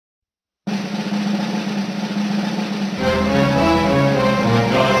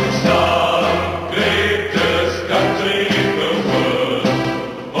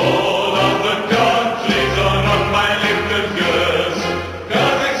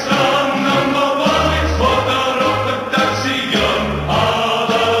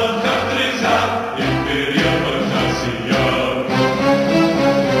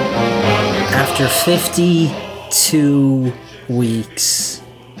After 52 weeks,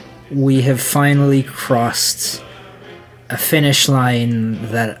 we have finally crossed a finish line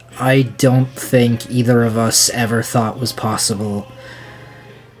that I don't think either of us ever thought was possible.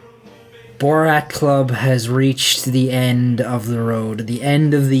 Borat Club has reached the end of the road, the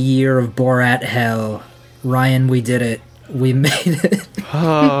end of the year of Borat Hell. Ryan, we did it. We made it.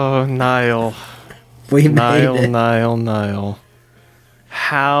 Oh, Niall. We made it. Niall.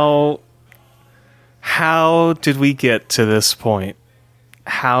 How did we get to this point?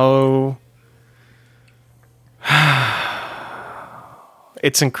 How...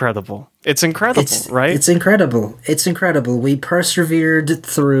 It's incredible. It's incredible, right? It's incredible. It's incredible. We persevered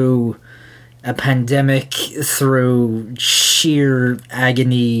through a pandemic, through sheer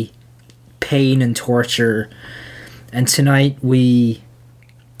agony, pain, and torture. And tonight we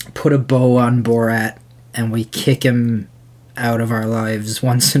put a bow on Borat and we kick him out of our lives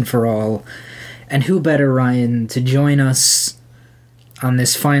once and for all. And who better, Ryan, to join us on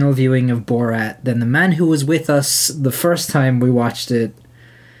this final viewing of Borat than the man who was with us the first time we watched it.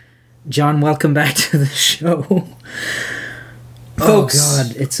 John, welcome back to the show. Folks, oh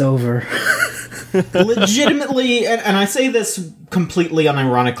God, it's over. Legitimately, and I say this completely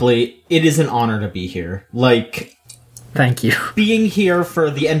unironically, it is an honor to be here. Like, thank you. Being here for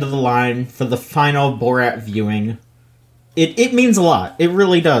the end of the line, for the final Borat viewing, it means a lot. It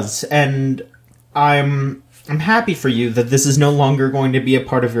really does. And I'm happy for you that this is no longer going to be a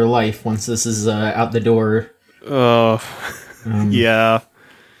part of your life once this is out the door.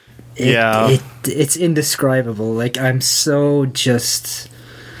 Yeah. It's indescribable. Like, I'm so just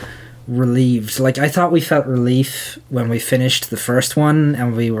relieved. Like, I thought we felt relief when we finished the first one,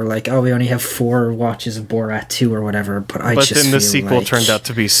 and we were like, oh, we only have 4 watches of Borat 2 or whatever, but then the sequel turned out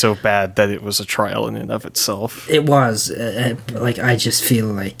to be so bad that it was a trial in and of itself. It was. Like, I just feel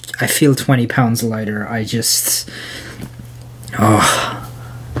like... I feel 20 pounds lighter. I can't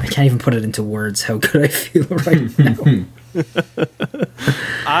even put it into words how good I feel right now.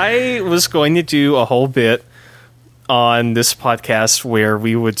 I was going to do a whole bit on this podcast where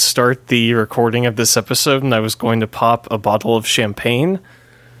we would start the recording of this episode and I was going to pop a bottle of champagne.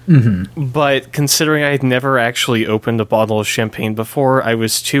 Mm-hmm. But considering I had never actually opened a bottle of champagne before, I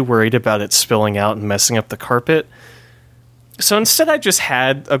was too worried about it spilling out and messing up the carpet. So instead I just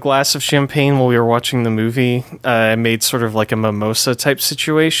had a glass of champagne while we were watching the movie. I made sort of like a mimosa type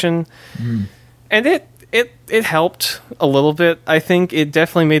situation. Mm. And it helped a little bit. I think it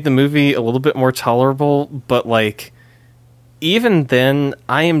definitely made the movie a little bit more tolerable, but like even then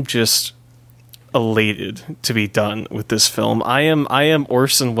I am just elated to be done with this film. I am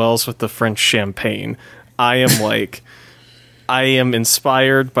Orson Welles with the French champagne. I am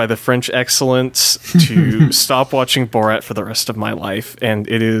inspired by the French excellence to stop watching Borat for the rest of my life, and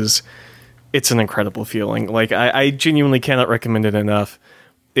it's an incredible feeling. Like I genuinely cannot recommend it enough.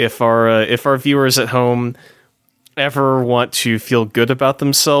 If our viewers at home ever want to feel good about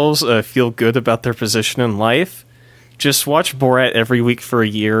themselves, feel good about their position in life, just watch Borat every week for a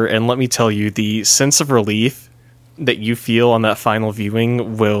year, and let me tell you, the sense of relief that you feel on that final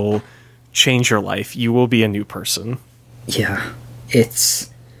viewing will change your life. You will be a new person. Yeah,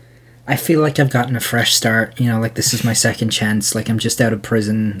 I feel like I've gotten a fresh start. You know, like this is my second chance. Like I'm just out of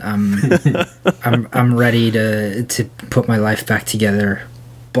prison. I'm ready to put my life back together.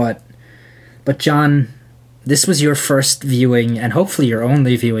 But John, this was your first viewing, and hopefully your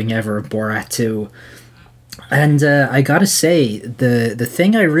only viewing ever of Borat 2. And I gotta say, the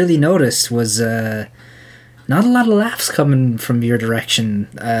thing I really noticed was not a lot of laughs coming from your direction.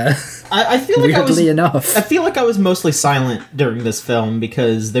 I feel like enough. I feel like I was mostly silent during this film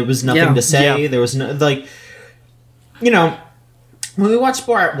because there was nothing to say. Yeah. There was no, like, you know, when we watched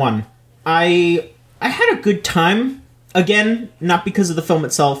Borat 1, I had a good time. Again, not because of the film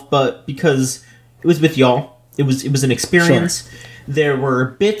itself, but because it was with y'all. It was an experience. Sure. There were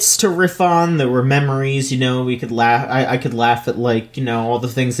bits to riff on. There were memories. You know, we could laugh. I could laugh at, like, you know, all the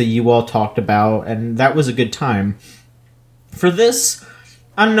things that you all talked about, and that was a good time. For this,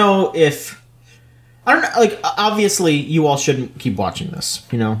 I don't know. Like, obviously, you all shouldn't keep watching this.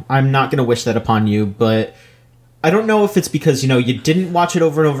 You know, I'm not gonna wish that upon you, but I don't know if it's because, you know, you didn't watch it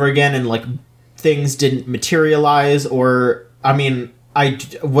over and over again, and like things didn't materialize, or I mean,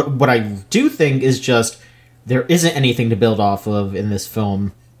 what I do think is just there isn't anything to build off of in this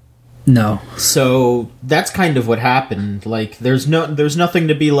film. No. So that's kind of what happened. Like, there's nothing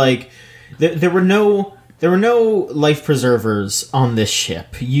to be like. There were no life preservers on this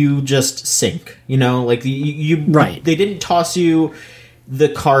ship. You just sink. You know, like you right. They didn't toss you the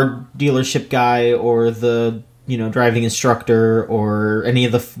car dealership guy or the, you know, driving instructor or any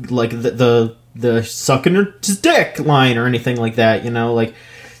of the the sucking his dick line or anything like that. You know, like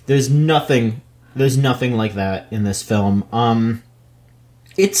there's nothing like that in this film.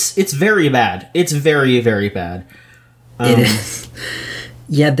 It's very bad. It's very, very bad. It is.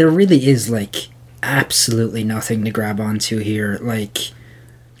 Yeah, there really is, like, absolutely nothing to grab onto here. Like,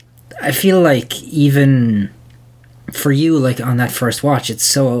 I feel like even for you, like, on that first watch, it's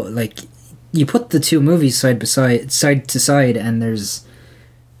so, like, you put the two movies side to side, and there's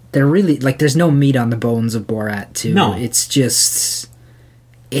no meat on the bones of Borat 2. No. It's just,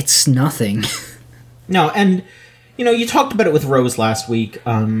 it's nothing. No, and, you know, you talked about it with Rose last week,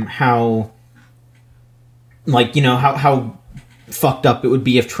 how, like, you know, how fucked up it would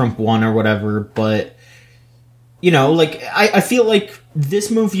be if Trump won or whatever, but, you know, like, I feel like this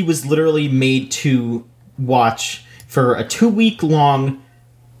movie was literally made to watch for a 2-week long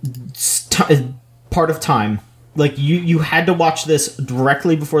part of time. Like, you had to watch this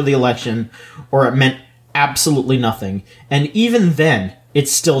directly before the election, or it meant absolutely nothing. And even then, it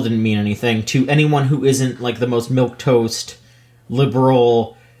still didn't mean anything to anyone who isn't, like, the most milquetoast,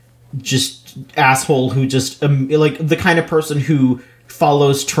 liberal, just asshole who just, like, the kind of person who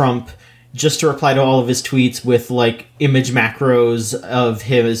follows Trump just to reply to all of his tweets with, like, image macros of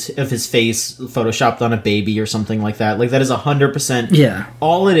his face photoshopped on a baby or something like that. Like, that is 100%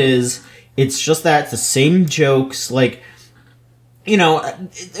 all it is. It's just that. It's the same jokes. Like, you know,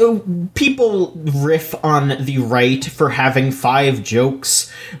 people riff on the right for having 5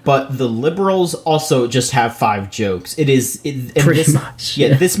 jokes, but the liberals also just have 5 jokes. Pretty much.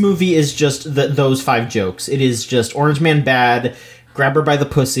 Yeah, this movie is just those 5 jokes. It is just Orange Man bad, grab her by the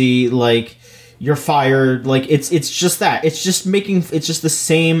pussy, like, you're fired. Like, it's just that. It's just the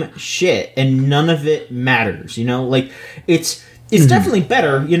same shit, and none of it matters, you know? Like, it's definitely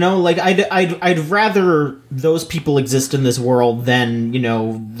better, you know. Like, I'd rather those people exist in this world than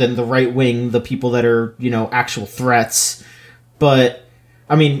the right wing, the people that are, you know, actual threats. But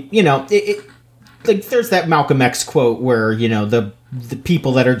I mean, you know, it like, there's that Malcolm X quote where, you know, the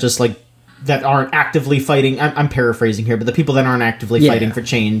people that are just, like, that aren't actively fighting. I'm paraphrasing here, but the people that aren't actively fighting for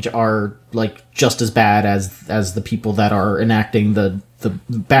change are, like, just as bad as the people that are enacting the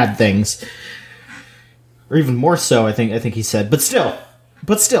bad things. Or even more so, I think he said. But still.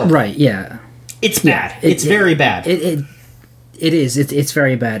 Right, yeah. It's bad. It's very bad. It is. It's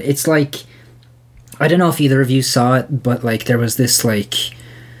very bad. It's like, I don't know if either of you saw it, but, like, there was this, like,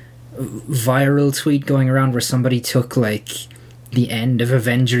 viral tweet going around where somebody took, like, the end of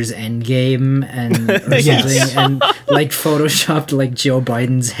Avengers Endgame or something, and, like, photoshopped, like, Joe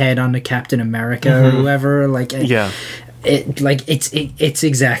Biden's head onto Captain America or whoever. Like, it's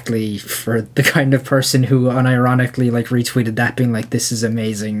exactly for the kind of person who unironically, like, retweeted that, being like, this is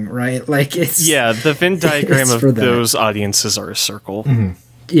amazing, right? Like, it's the Venn diagram of those audiences are a circle.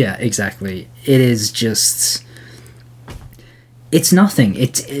 Yeah, exactly. It is just, it's nothing.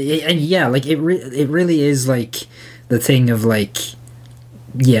 It really is, like, the thing of, like,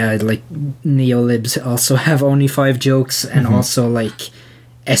 like, neolibs also have only 5 jokes, and also, like,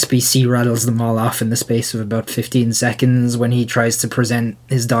 SBC rattles them all off in the space of about 15 seconds when he tries to present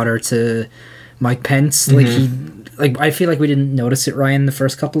his daughter to Mike Pence. Like, I feel like we didn't notice it, Ryan, the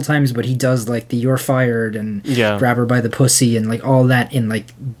first couple times, but he does, like, the "you're fired" and grab her by the pussy and, like, all that in, like,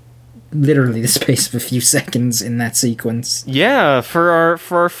 literally the space of a few seconds in that sequence. Yeah, for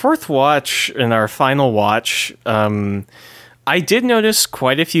our fourth watch and our final watch, I did notice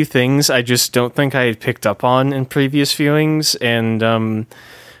quite a few things I just don't think I had picked up on in previous viewings, and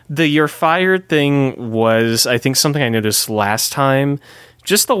the "you're fired" thing was, I think, something I noticed last time.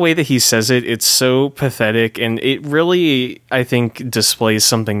 Just the way that he says it, it's so pathetic, and it really, I think, displays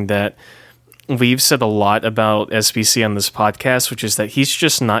something that we've said a lot about SBC on this podcast, which is that he's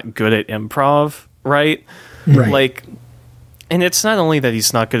just not good at improv, right? Like, and it's not only that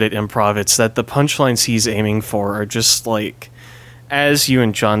he's not good at improv, it's that the punchlines he's aiming for are just, like, as you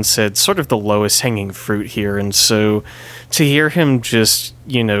and John said, sort of the lowest hanging fruit here. And so to hear him just,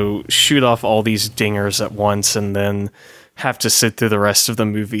 you know, shoot off all these dingers at once and then have to sit through the rest of the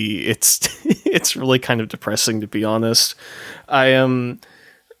movie, it's really kind of depressing, to be honest.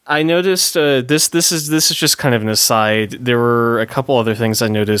 I noticed this is just kind of an aside. There were a couple other things I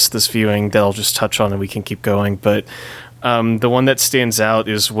noticed this viewing that I'll just touch on and we can keep going. But the one that stands out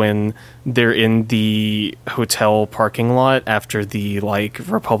is when they're in the hotel parking lot after the, like,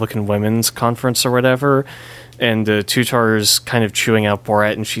 Republican Women's Conference or whatever, and Tutar's kind of chewing out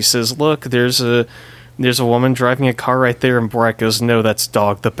Borat, and she says, "Look, there's a woman driving a car right there," and Borat goes, "No, that's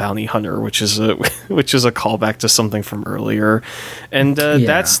Dog the Bounty Hunter," which is a callback to something from earlier. And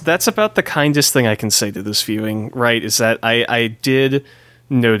that's about the kindest thing I can say to this viewing, right? Is that I did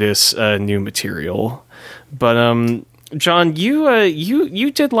notice new material. But John,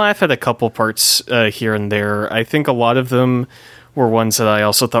 you did laugh at a couple parts here and there. I think a lot of them were ones that I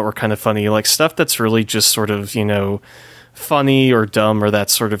also thought were kind of funny, like stuff that's really just sort of, funny or dumb or that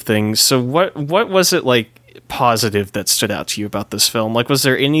sort of thing. So what was it like positive that stood out to you about this film? Like, was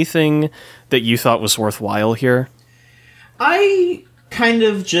there anything that you thought was worthwhile here? I kind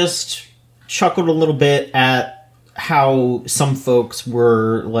of just chuckled a little bit at how some folks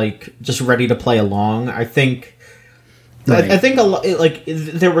were like just ready to play along. I think right. I think a lot, like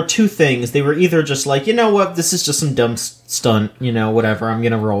there were two things. They were either just like, you know what, this is just some dumb stunt, whatever, I'm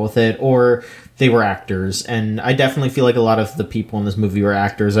gonna roll with it, or they were actors. And I definitely feel like a lot of the people in this movie were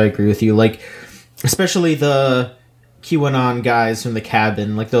actors. I agree with you. Like, especially the QAnon guys from the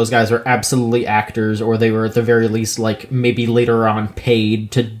cabin, like those guys were absolutely actors, or they were at the very least like maybe later on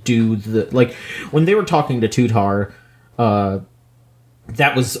paid to do the, like when they were talking to Tutar,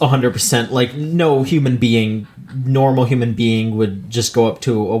 that was 100% like no normal human being would just go up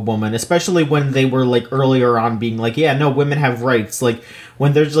to a woman, especially when they were like earlier on being like, yeah, no, women have rights. Like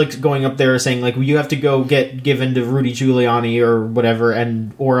when they're like going up there saying like, well, you have to go get given to Rudy Giuliani or whatever,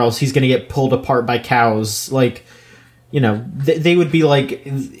 and or else he's gonna get pulled apart by cows. Like, they would be like,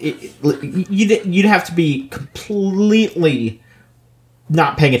 you'd have to be completely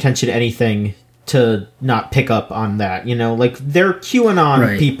not paying attention to anything to not pick up on that, like they're QAnon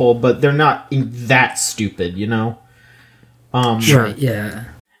right. people, but they're not that stupid, Sure, yeah.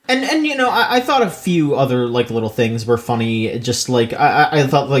 And I thought a few other like little things were funny. Just like I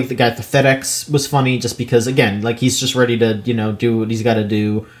thought like the guy at the FedEx was funny, just because again, like he's just ready to do what he's got to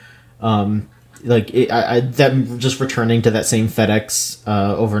do. Them just returning to that same FedEx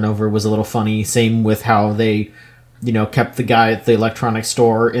over and over was a little funny. Same with how they, kept the guy at the electronics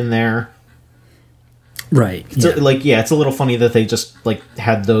store in there. Right. Yeah. It's a little funny that they just like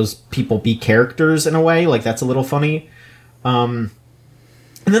had those people be characters in a way. Like that's a little funny. And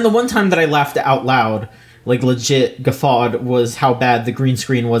then the one time that I laughed out loud, like legit guffawed, was how bad the green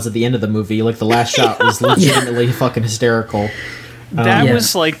screen was at the end of the movie. Like the last shot was legitimately fucking hysterical. That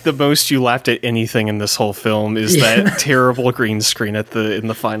was like the most you laughed at anything in this whole film is that terrible green screen in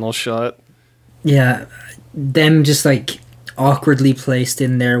the final shot. Yeah, them just like awkwardly placed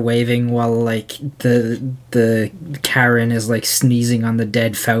in there waving while like the Karen is like sneezing on the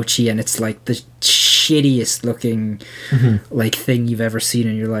dead Fauci, and it's like the shittiest looking like thing you've ever seen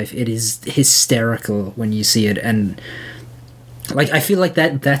in your life. It is hysterical when you see it, and like I feel like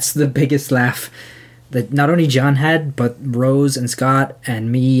that's the biggest laugh that not only John had, but Rose and Scott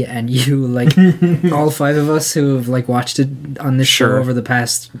and me and you, like all five of us who have like watched it on this show over the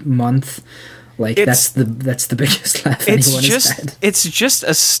past month. Like that's the biggest laugh anyone has had. It's just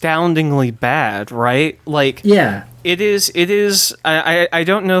astoundingly bad, right? Like yeah, it is. I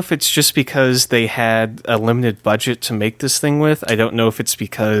don't know if it's just because they had a limited budget to make this thing with. I don't know if it's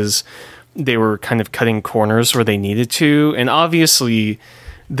because they were kind of cutting corners where they needed to, and obviously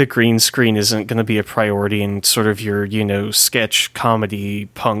the green screen isn't going to be a priority in sort of your sketch comedy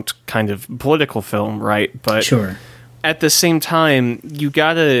punked kind of political film, right? But sure, at the same time, you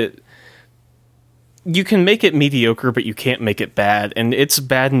can make it mediocre, but you can't make it bad. And it's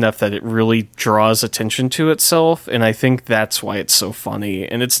bad enough that it really draws attention to itself. And I think that's why it's so funny.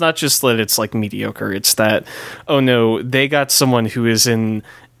 And it's not just that it's like mediocre. It's that, oh no, they got someone who is in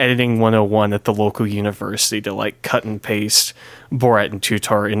editing 101 at the local university to like cut and paste Borat and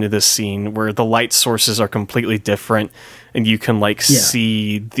Tutar into this scene where the light sources are completely different. And you can like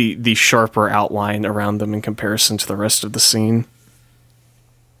see the sharper outline around them in comparison to the rest of the scene.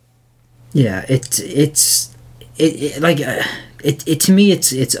 Yeah, it to me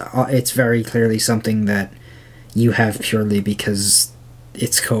it's very clearly something that you have purely because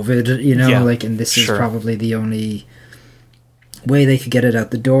it's COVID, like, and this is probably the only way they could get it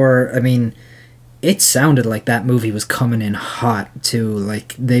out the door. I mean, it sounded like that movie was coming in hot too,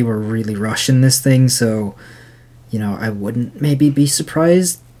 like they were really rushing this thing, so I wouldn't maybe be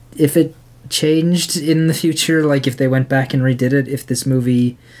surprised if it changed in the future, like if they went back and redid it, if this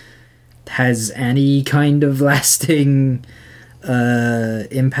movie has any kind of lasting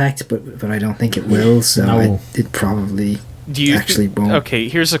impact, but I don't think it will, so it probably actually won't. Okay,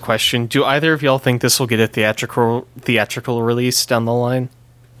 here's a question. Do either of y'all think this will get a theatrical release down the line?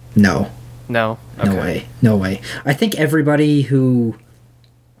 No. Okay. No way. I think everybody who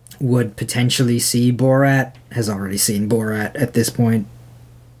would potentially see Borat has already seen Borat at this point.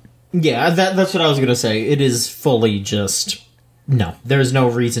 Yeah, that's what I was going to say. It is fully just... No, there's no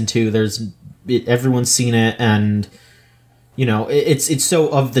reason to. Everyone's seen it, and it's so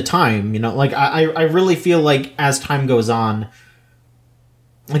of the time. Like I really feel like as time goes on,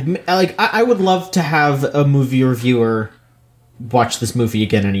 I would love to have a movie reviewer watch this movie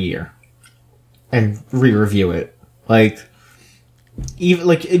again in a year and re-review it. Like,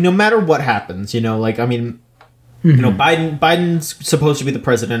 even no matter what happens, you know, like, I mean, you know, Biden's supposed to be the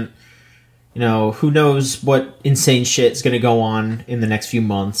president. You know, who knows what insane shit is going to go on in the next few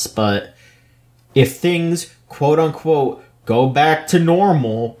months, but if things, quote unquote, go back to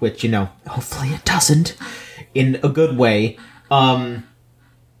normal, which, you know, hopefully it doesn't, in a good way, I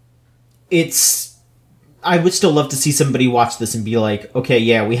would still love to see somebody watch this and be like, okay,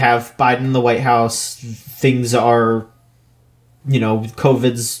 yeah, we have Biden in the White House, things are, you know,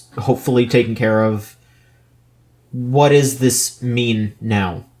 COVID's hopefully taken care of. What does this mean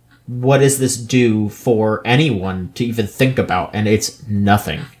now? What does this do for anyone to even think about? And it's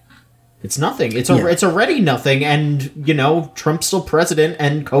nothing. It's nothing. It's already nothing, and, you know, Trump's still president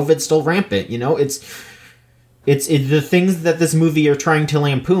and COVID's still rampant, you know? It's the things that this movie are trying to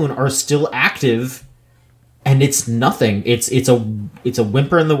lampoon are still active, and it's nothing. It's a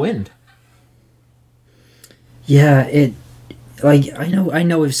whimper in the wind. Yeah, I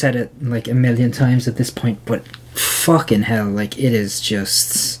know we've said it like a million times at this point, but fucking hell, like, it is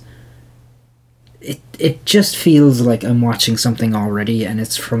just... It just feels like I'm watching something already, and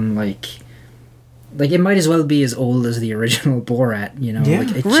it's from, like it might as well be as old as the original Borat, you know? Yeah,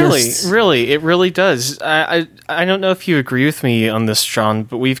 like, it really does. I don't know if you agree with me on this, John,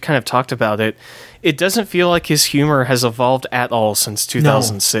 but we've kind of talked about it. It doesn't feel like his humor has evolved at all since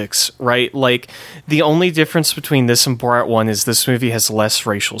 2006, right? Like, the only difference between this and Borat 1 is this movie has less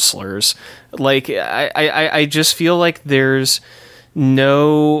racial slurs. Like, I just feel like there's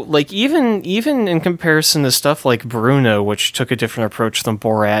no, like, even in comparison to stuff like Bruno, which took a different approach than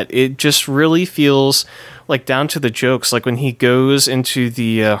Borat, it just really feels like down to the jokes. Like when he goes into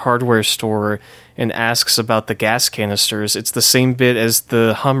the hardware store and asks about the gas canisters, it's the same bit as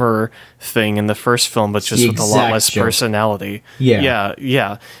the Hummer thing in the first film, but just with a lot less personality. Yeah.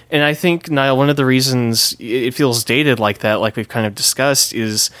 And I think, Niall, one of the reasons it feels dated like that, like we've kind of discussed,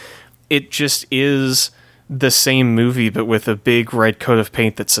 is it just is the same movie, but with a big red coat of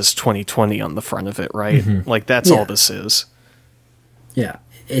paint that says 2020 on the front of it, right? Mm-hmm. Like, that's all this is. Yeah,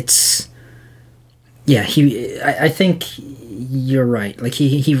 it's... Yeah, I think you're right. Like,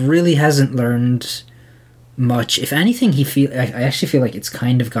 he really hasn't learned much. If anything, I actually feel like it's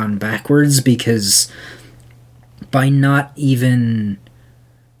kind of gone backwards, because by not even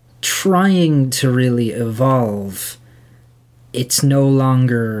trying to really evolve, it's no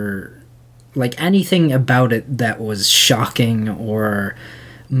longer... Like, anything about it that was shocking or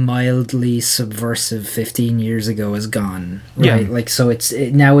mildly subversive 15 years ago is gone, right? Yeah. Like, so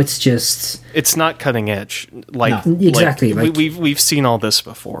now it's just... It's not cutting edge. Like, no, exactly. Like, we've seen all this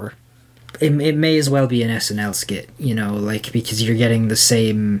before. It may as well be an SNL skit, you know, like, because you're getting the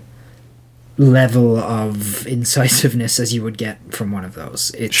same level of incisiveness as you would get from one of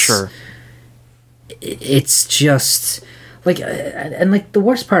those. It's just... Like, and, like, the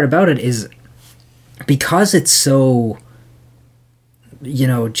worst part about it is... Because it's so, you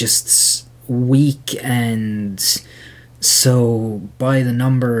know, just weak and so by the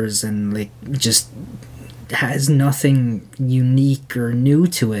numbers and, like, just has nothing unique or new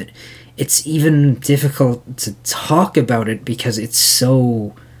to it, it's even difficult to talk about it because it's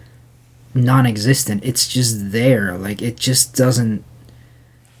so non-existent. It's just there. Like, it just doesn't...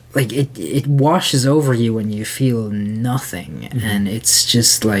 Like, it washes over you and you feel nothing. Mm-hmm. And it's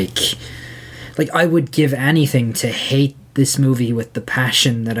just, like, I would give anything to hate this movie with the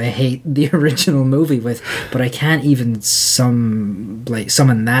passion that I hate the original movie with, but I can't even summon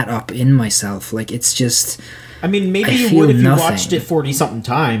that up in myself. Like, it's just... I mean, maybe you would if you watched it 40-something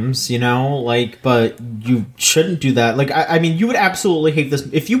times, you know? Like, but you shouldn't do that. Like, I mean, you would absolutely hate this.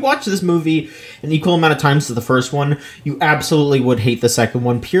 If you watch this movie an equal amount of times to the first one, you absolutely would hate the second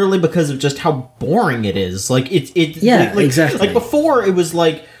one, purely because of just how boring it is. Like, exactly. Like, before, it was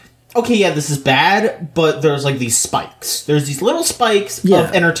like... Okay, yeah, this is bad, but there's, like, these spikes. There's these little spikes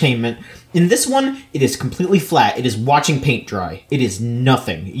of entertainment. In this one, it is completely flat. It is watching paint dry. It is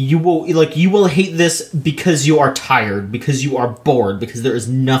nothing. You will hate this because you are tired, because you are bored, because there is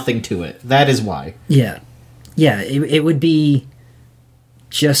nothing to it. That is why. Yeah. Yeah, it would be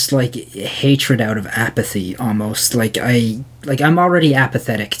just, like, hatred out of apathy, almost. Like, I'm already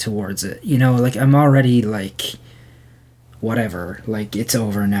apathetic towards it, you know? Like, I'm already, like... whatever, like, it's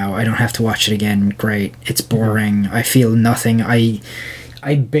over now, I don't have to watch it again, great, it's boring, I feel nothing, I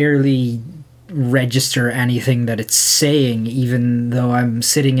barely register anything that it's saying, even though I'm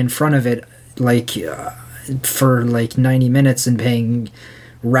sitting in front of it, like, for, like, 90 minutes and paying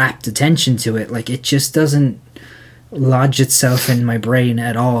rapt attention to it. Like, it just doesn't lodge itself in my brain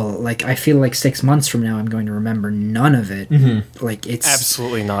at all. Like, I feel like 6 months from now I'm going to remember none of it. Mm-hmm. Like, it's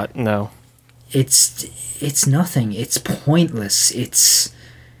absolutely not. No, it's nothing. It's pointless. It's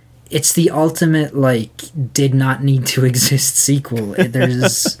the ultimate, like, did not need to exist sequel.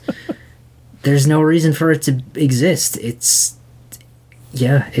 There's no reason for it to exist. It's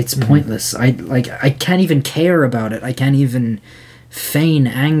pointless. I can't even care about it. I can't even feign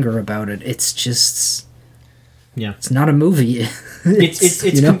anger about it. It's just, it's not a movie.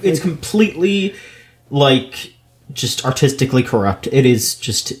 it's completely, like, just artistically corrupt. It's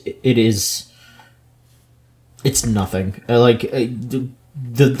nothing.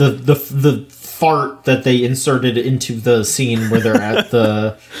 The fart that they inserted into the scene where they're at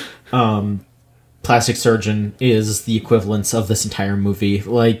the plastic surgeon is the equivalence of this entire movie.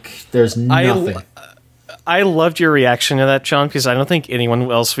 Like, there's nothing. I loved your reaction to that, John, because I don't think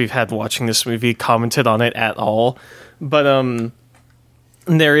anyone else we've had watching this movie commented on it at all. But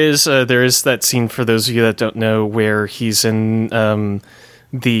there is that scene, for those of you that don't know, where he's in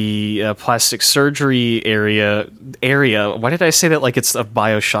the plastic surgery area. Why did I say that like it's a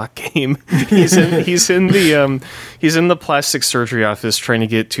BioShock game? he's in the plastic surgery office trying to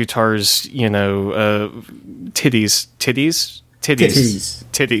get Tutar's, titties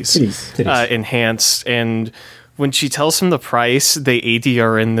enhanced, and when she tells him the price, they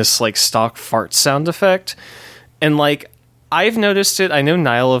ADR in this like stock fart sound effect, and like I've noticed it. I know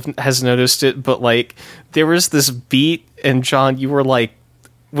Niall has noticed it, but like there was this beat, and John, you were like,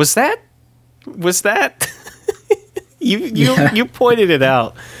 Was that? You pointed it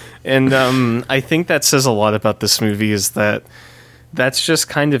out, and I think that says a lot about this movie. Is that's just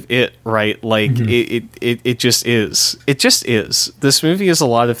kind of it, right? Like it just is. It just is. This movie is a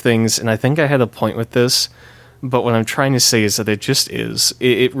lot of things, and I think I had a point with this, but what I'm trying to say is that it just is.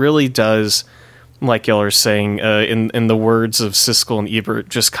 It really does, like y'all are saying, in the words of Siskel and Ebert,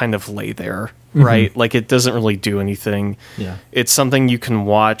 just kind of lay there. Right? Like, it doesn't really do anything. Yeah. It's something you can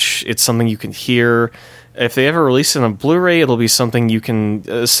watch. It's something you can hear. If they ever release it on Blu-ray, it'll be something you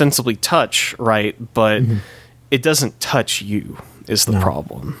can sensibly touch, right? But it doesn't touch you, is the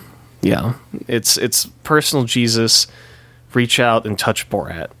problem. Yeah. It's personal Jesus, reach out and touch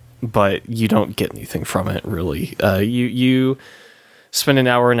Borat, but you don't get anything from it, really. You spend an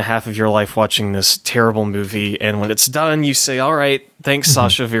hour and a half of your life watching this terrible movie, and when it's done, you say, all right, thanks,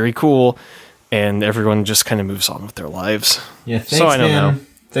 Sasha, very cool. And everyone just kind of moves on with their lives. Yeah, thanks, so I don't know.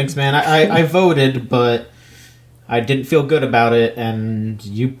 Thanks, man. I voted, but I didn't feel good about it, and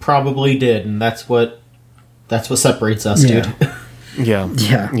you probably did, and that's what separates us, dude. Yeah,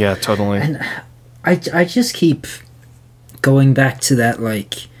 totally. And I just keep going back to that,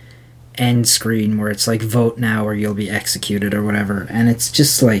 like, end screen where it's like, vote now or you'll be executed or whatever, and it's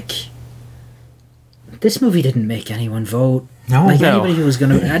just like, this movie didn't make anyone vote. No, like anybody who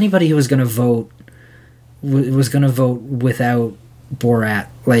was gonna vote was gonna vote without Borat.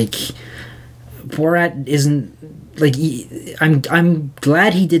 Like, Borat isn't like, I'm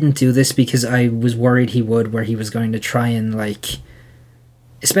glad he didn't do this, because I was worried he would, where he was going to try and, like,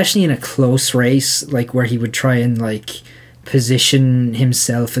 especially in a close race, like where he would try and like position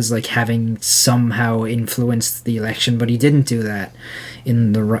himself as like having somehow influenced the election, but he didn't do that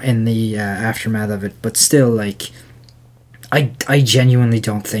in the aftermath of it. But still, like, I genuinely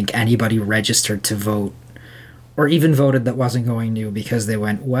don't think anybody registered to vote, or even voted that wasn't going to, because they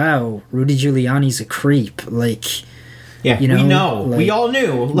went, wow, Rudy Giuliani's a creep. Like, yeah, we know. Like, we all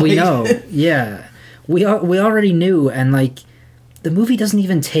knew. Like, we know. Yeah. We already knew, and like, the movie doesn't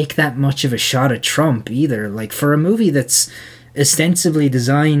even take that much of a shot at Trump either. Like, for a movie that's ostensibly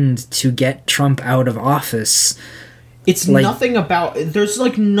designed to get Trump out of office, it's like, there's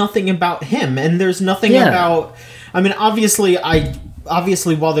like nothing about him, and there's nothing about, I mean, obviously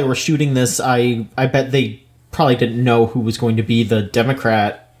while they were shooting this, I bet they probably didn't know who was going to be the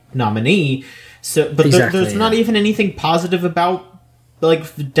Democrat nominee. So, but there's not even anything positive about,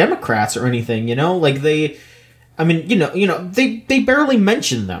 like, the Democrats or anything, like they barely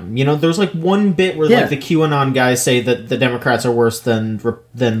mention them. There's like one bit where like the QAnon guys say that the Democrats are worse than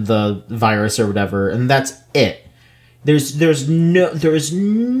the virus or whatever, and that's it. There's nothing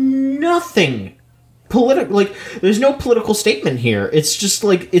political, like, there's no political statement here. It's just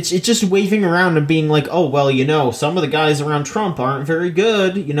like, it's just waving around and being like, oh, well, some of the guys around Trump aren't very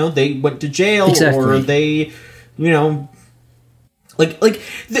good. They went to jail, or they, like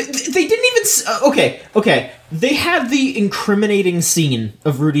they didn't even, okay. They had the incriminating scene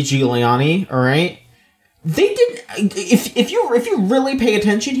of Rudy Giuliani, all right? they didn't. If you really pay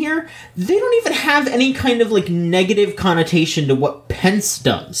attention here, they don't even have any kind of like negative connotation to what Pence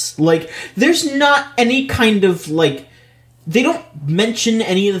does. Like, there's not any kind of like. They don't mention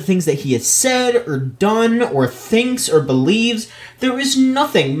any of the things that he has said or done or thinks or believes. There is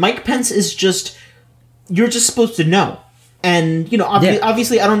nothing. Mike Pence is just. You're just supposed to know. And, you know,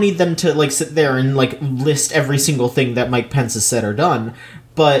 obviously I don't need them to, like, sit there and, like, list every single thing that Mike Pence has said or done.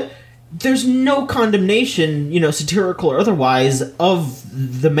 But there's no condemnation, you know, satirical or otherwise,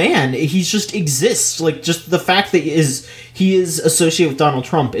 of the man. He just exists. Like, just the fact that he is associated with Donald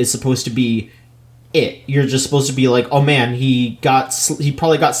Trump is supposed to be it. You're just supposed to be like, oh man, he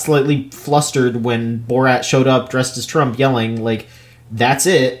probably got slightly flustered when Borat showed up dressed as Trump yelling. Like, that's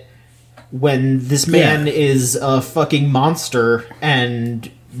it. When this man is a fucking monster,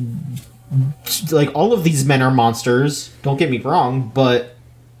 and like all of these men are monsters. Don't get me wrong, but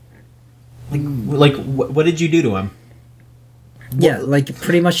like what did you do to him? Yeah, like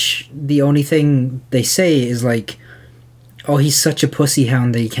pretty much the only thing they say is like, "Oh, he's such a pussy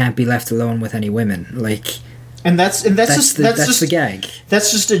hound that he can't be left alone with any women." Like, and that's just the gag.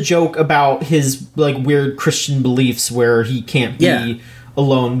 That's just a joke about his like weird Christian beliefs where he can't be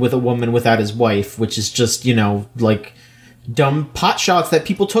alone with a woman without his wife, which is just, you know, like dumb pot shots that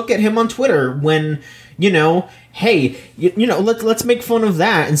people took at him on Twitter when, you know, hey, you know, let's make fun of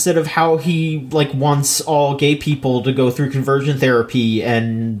that instead of how he like wants all gay people to go through conversion therapy,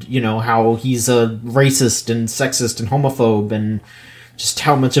 and, you know, how he's a racist and sexist and homophobe and just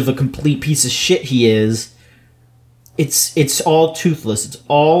how much of a complete piece of shit he is. It's all toothless. It's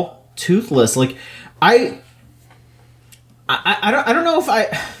all toothless. Like, I don't know if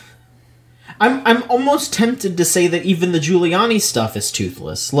I'm almost tempted to say that even the Giuliani stuff is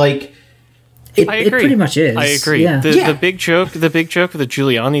toothless. Like, it pretty much is. I agree. Yeah. The big joke of the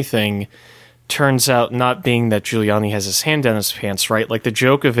Giuliani thing turns out not being that Giuliani has his hand down his pants, right? Like, the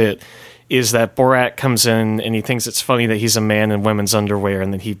joke of it is that Borat comes in and he thinks it's funny that he's a man in women's underwear,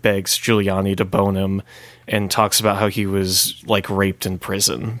 and then he begs Giuliani to bone him and talks about how he was like raped in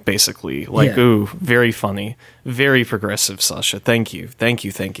prison, basically. Like, ooh, very funny, very progressive, Sasha. Thank you for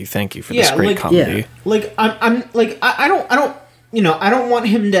this great comedy. Yeah. Like, I'm like, I don't, you know, I don't want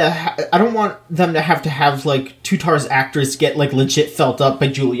him to. I don't want them to have like Tutar's actress get like legit felt up by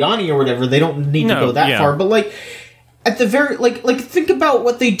Giuliani or whatever. They don't need to go that far. But like, at the very like think about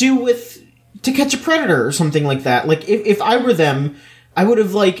what they do with To Catch a Predator or something like that. Like, if I were them, I would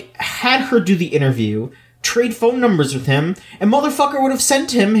have like had her do the interview, trade phone numbers with him, and motherfucker would have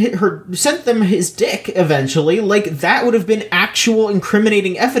sent them his dick eventually. Like, that would have been actual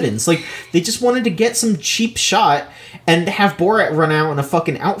incriminating evidence. Like, they just wanted to get some cheap shot and have Borat run out in a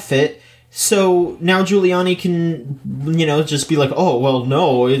fucking outfit, so now Giuliani can, you know, just be like, oh, well,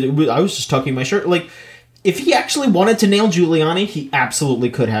 no, I was just tucking my shirt. Like, if he actually wanted to nail Giuliani, he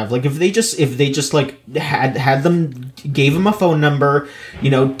absolutely could have. Like, if they just like had them, gave him a phone number, you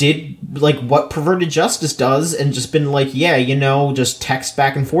know, did like what Perverted Justice does, and just been like, yeah, you know, just text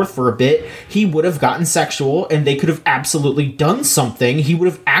back and forth for a bit, he would have gotten sexual, and they could have absolutely done something. He would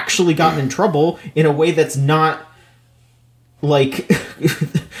have actually gotten in trouble in a way that's not like.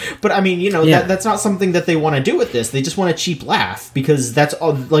 But I mean, you know, that's not something that they want to do with this. They just want a cheap laugh, because that's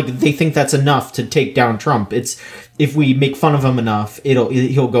all, like, they think that's enough to take down Trump. It's, if we make fun of him enough,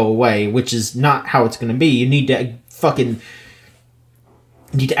 he'll go away, which is not how it's going to be. You need to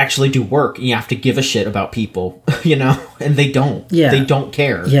actually do work. You have to give a shit about people, you know, and they don't. Yeah. They don't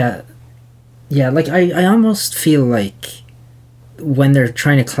care. Yeah. Yeah, like, I almost feel like when they're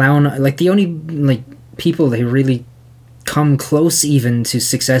trying to clown, like, the only, like, people they really come close even to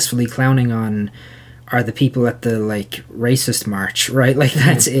successfully clowning on are the people at the like racist march, right? Like,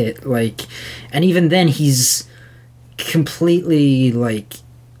 that's it. Like, and even then he's completely like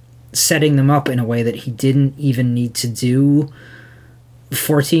setting them up in a way that he didn't even need to do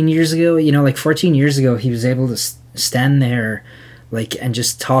 14 years ago. You know, like 14 years ago he was able to stand there like and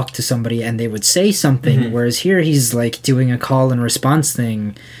just talk to somebody and they would say something, whereas here he's like doing a call and response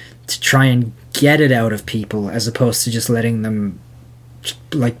thing to try and get it out of people, as opposed to just letting them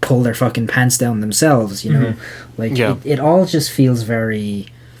like pull their fucking pants down themselves, you know. Like, it all just feels very,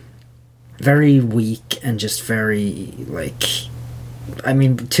 very weak and just very like, I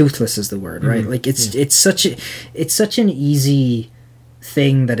mean, toothless is the word, right? Like, it's such an easy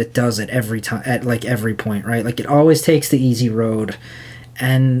thing that it does at every time, at like every point, right? Like, it always takes the easy road,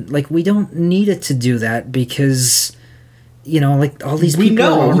 and like, we don't need it to do that, because, you know, like, all these people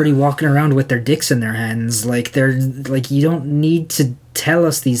are already walking around with their dicks in their hands. Like, they're like, you don't need to tell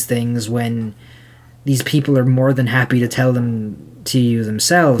us these things when these people are more than happy to tell them to you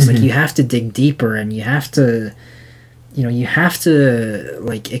themselves. Like, you have to dig deeper, and you have to,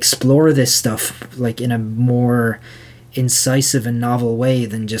 like, explore this stuff, like, in a more incisive and novel way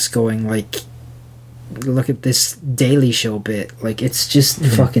than just going, like, look at this Daily Show bit. Like, it's just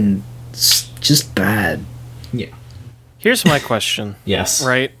fucking just bad. Yeah. Here's my question. Yes.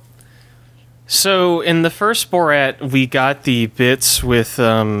 Right? So, in the first Borat, we got the bits with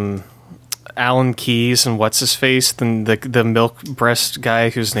Alan Keyes and what's-his-face, then the milk breast guy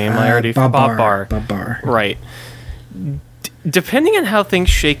whose name I already... Bob Barr. Bob Barr. Right. Depending on how things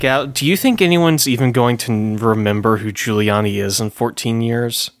shake out, do you think anyone's even going to remember who Giuliani is in 14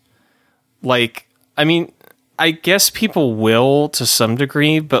 years? Like, I mean, I guess people will to some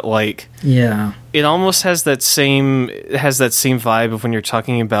degree, but like, yeah, it almost has that same vibe of when you're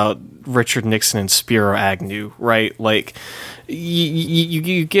talking about Richard Nixon and Spiro Agnew, right? Like,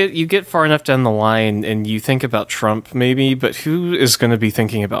 you get far enough down the line and you think about Trump maybe, but who is going to be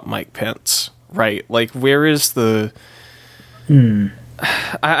thinking about Mike Pence, right? Like, where is the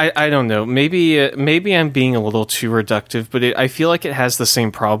I don't know. Maybe I'm being a little too reductive, but I feel like it has the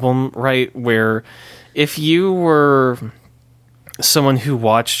same problem, right? Where if you were someone who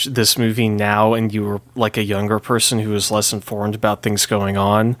watched this movie now and you were like a younger person who was less informed about things going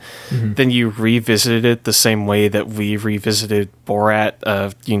on, then you revisited it the same way that we revisited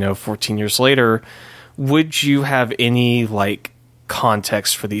Borat, 14 years later, would you have any like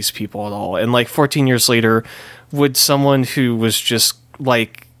context for these people at all? And like 14 years later, would someone who was just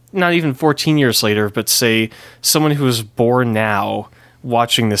like, not even 14 years later, but say someone who was born now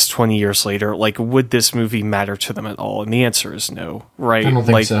watching this 20 years later, like, would this movie matter to them at all? And the answer is no, right? I don't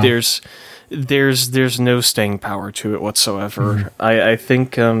think like so. there's no staying power to it whatsoever. I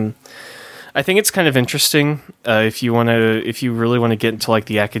think it's kind of interesting if you really want to get into like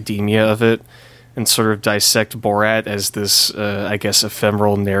the academia of it and sort of dissect Borat as this I guess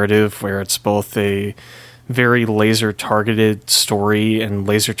ephemeral narrative where it's both a very laser targeted story and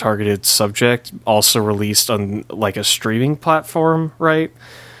laser targeted subject, also released on like a streaming platform, right?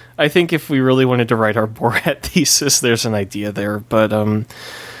 I think if we really wanted to write our Borat thesis, there's an idea there, but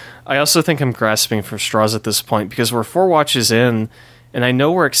I also think I'm grasping for straws at this point because we're 4 watches in and I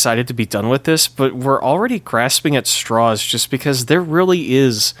know we're excited to be done with this, but we're already grasping at straws just because there really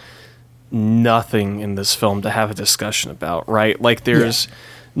is nothing in this film to have a discussion about, right? Like there's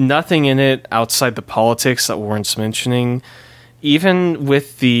nothing in it outside the politics that warrants mentioning. Even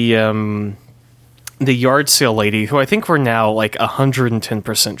with the yard sale lady, who I think we're now like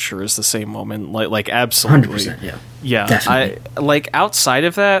 110% sure is the same woman, like absolutely, 100%, yeah. Definitely. I like outside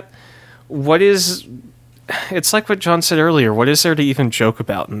of that, what is? It's like what John said earlier. What is there to even joke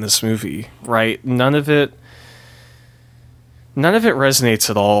about in this movie, right? None of it resonates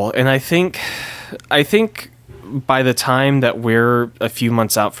at all, and I think by the time that we're a few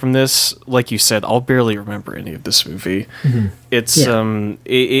months out from this, like you said, I'll barely remember any of this movie. It's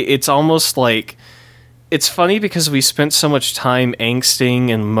it's almost like, it's funny because we spent so much time angsting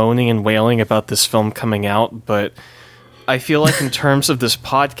and moaning and wailing about this film coming out, but I feel like in terms of this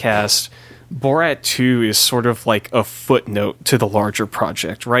podcast, Borat 2 is sort of like a footnote to the larger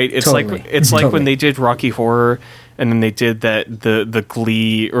project, right? It's totally. like when they did Rocky Horror and then they did the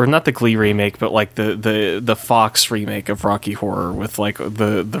Glee, or not the Glee remake, but like the Fox remake of Rocky Horror with like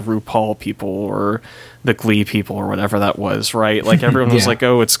the RuPaul people or the Glee people or whatever that was, right? Like everyone was like,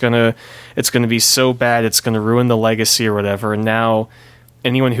 oh, it's gonna be so bad, it's gonna ruin the legacy or whatever. And now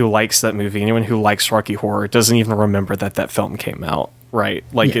anyone who likes that movie, anyone who likes Rocky Horror, doesn't even remember that film came out, right?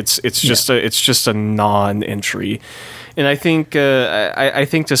 Like it's just a non-entry. And I think I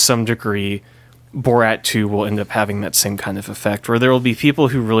think to some degree Borat 2 will end up having that same kind of effect, where there will be people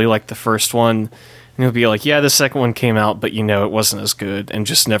who really like the first one and they'll be like, yeah, the second one came out, but it wasn't as good, and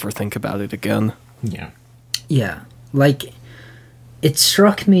just never think about it again. Yeah. Like, it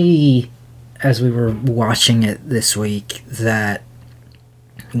struck me as we were watching it this week that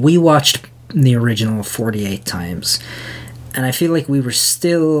we watched the original 48 times, and I feel like we were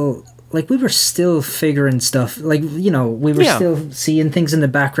still figuring stuff, like, we were still seeing things in the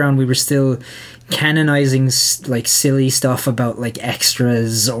background, we were still canonizing like silly stuff about like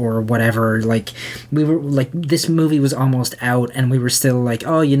extras or whatever. Like, we were like, this movie was almost out and we were still like,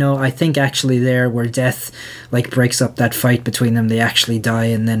 oh, I think actually there where death like breaks up that fight between them, they actually die,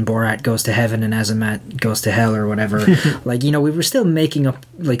 and then Borat goes to heaven and Azamat goes to hell or whatever. Like, we were still making up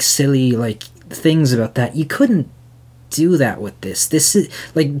like silly like things about that. You couldn't do that with this. This is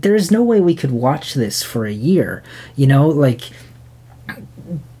like, there's no way we could watch this for a year, like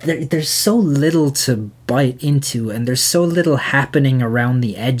there's so little to bite into and there's so little happening around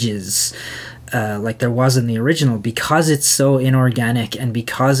the edges like there was in the original, because it's so inorganic and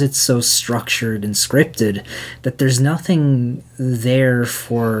because it's so structured and scripted, that there's nothing there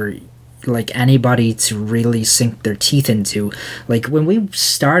for like anybody to really sink their teeth into. Like when we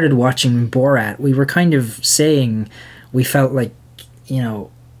started watching Borat, we were kind of saying we felt like, you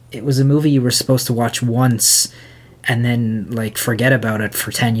know, it was a movie you were supposed to watch once and then like forget about it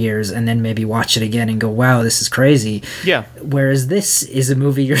for 10 years and then maybe watch it again and go, wow, this is crazy. Yeah. Whereas this is a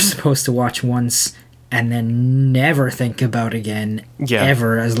movie you're supposed to watch once and then never think about again,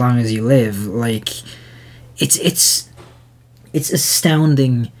 ever, as long as you live. Like it's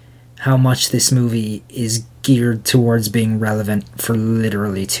astounding how much this movie is geared towards being relevant for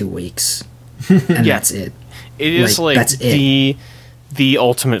literally 2 weeks. And that's it. It is like that's the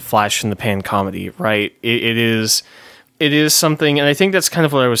ultimate flash in the pan comedy, right? It is something, and I think that's kind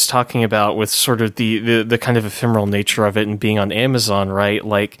of what I was talking about with sort of the kind of ephemeral nature of it and being on Amazon, right?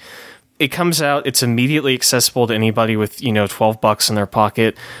 Like, it comes out, it's immediately accessible to anybody with, you know, $12 in their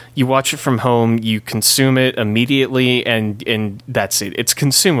pocket. You watch it from home, you consume it immediately, and that's it. It's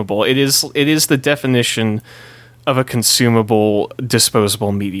consumable. It is the definition of a consumable,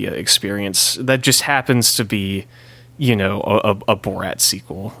 disposable media experience that just happens to be, you know, a Borat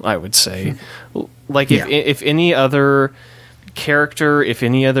sequel, I would say. Like, if any other character, if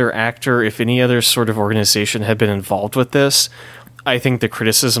any other actor, if any other sort of organization had been involved with this, I think the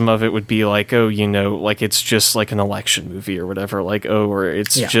criticism of it would be like, oh, you know, like it's just like an election movie or whatever, like, oh, or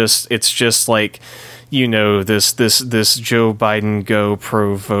it's just like, you know, this Joe Biden go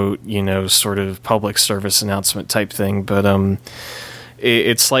pro vote, you know, sort of public service announcement type thing. But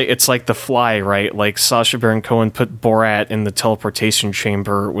it's like The Fly, right? Like Sacha Baron Cohen put Borat in the teleportation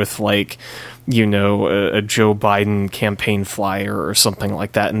chamber with, like, you know, a Joe Biden campaign flyer or something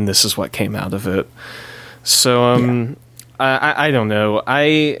like that, and this is what came out of it. So I don't know.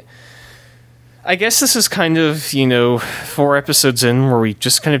 I guess this is kind of, you know, 4 episodes in where we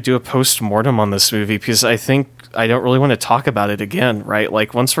just kind of do a post-mortem on this movie, because I think I don't really want to talk about it again, right?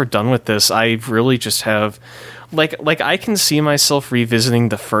 Like, once we're done with this, I really just have... Like I can see myself revisiting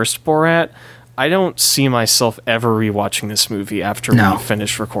the first Borat. I don't see myself ever rewatching this movie after we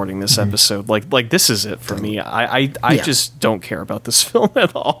finish recording this episode. Like this is it for me. I just don't care about this film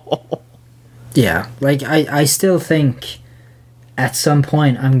at all. Yeah, like I still think at some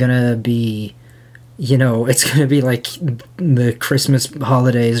point I'm gonna be, you know, it's gonna be like the Christmas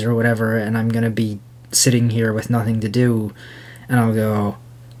holidays or whatever, and I'm gonna be sitting here with nothing to do, and I'll go,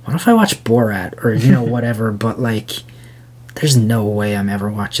 what if I watch Borat, or, you know, whatever. But like, there's no way I'm ever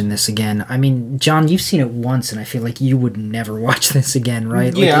watching this again. I mean, John, you've seen it once, and I feel like you would never watch this again,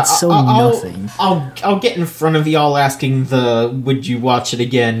 right? Yeah, like, it's so nothing. I'll get in front of y'all asking the "would you watch it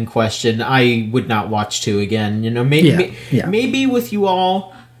again" question. I would not watch 2 again. You know, maybe with you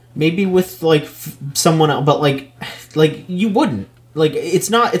all, maybe with like someone else, but like you wouldn't. Like, it's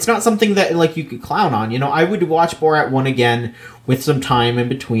not something that like you could clown on. You know, I would watch Borat 1 again with some time in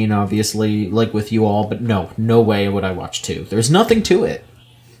between, obviously, like with you all, but no way would I watch 2. There's nothing to it.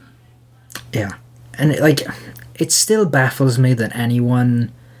 Yeah. And it still baffles me that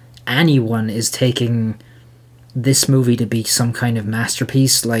anyone is taking this movie to be some kind of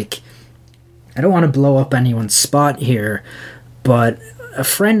masterpiece. Like, I don't want to blow up anyone's spot here, but a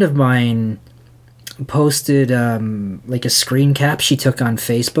friend of mine posted like a screen cap she took on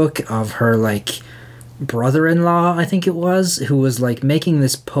Facebook of her like brother-in-law, I think it was, who was like making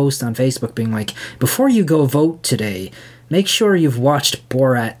this post on Facebook being like, before you go vote today, make sure you've watched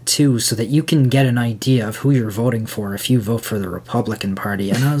Borat 2 so that you can get an idea of who you're voting for if you vote for the Republican Party.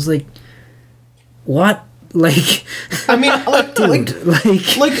 And I was like, what? Like, I mean, like, dude,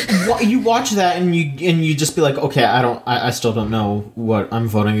 like you watch that and you just be like, okay, I still don't know what I'm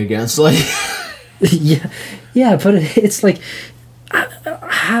voting against. Like, yeah, but it's like,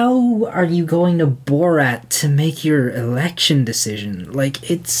 how are you going to Borat to make your election decision?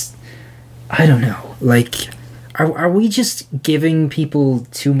 Like, it's, I don't know. Like, are we just giving people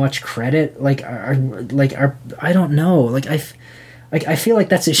too much credit? Like, I don't know. Like, I feel like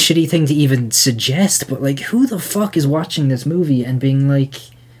that's a shitty thing to even suggest. But like, who the fuck is watching this movie and being like,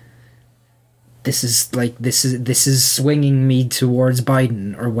 this is swinging me towards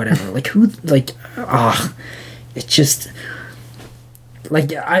Biden or whatever? Like, who? Like, it just.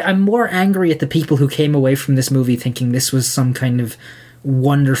 Like, I'm more angry at the people who came away from this movie thinking this was some kind of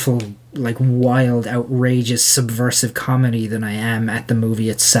wonderful, like, wild, outrageous, subversive comedy than I am at the movie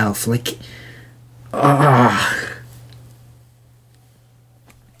itself. Like, it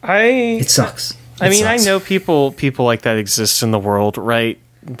sucks. I mean, sucks. I know people like that exist in the world, right?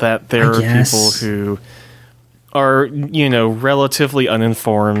 That there are people who are, relatively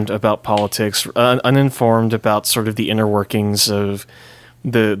uninformed about politics, uninformed about sort of the inner workings of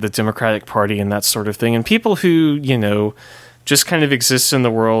the Democratic Party and that sort of thing, and people who, just kind of exist in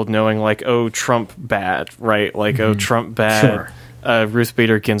the world knowing like, oh, Trump bad, right? Like, oh, Trump bad. Sure. Ruth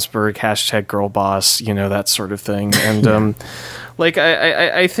Bader Ginsburg, #girlboss, that sort of thing. And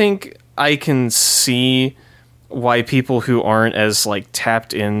I think I can see why people who aren't as like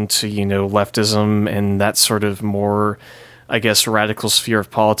tapped into, leftism and that sort of more, I guess, radical sphere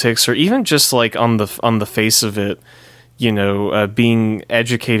of politics, or even just like on the face of it, being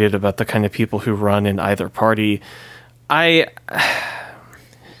educated about the kind of people who run in either party.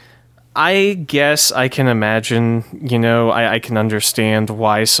 I guess I can imagine, I can understand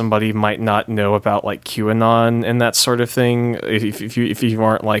why somebody might not know about like QAnon and that sort of thing if you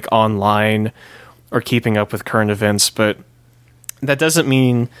aren't like online or keeping up with current events, but that doesn't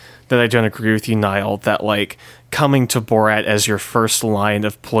mean that I don't agree with you, Niall, that like coming to Borat as your first line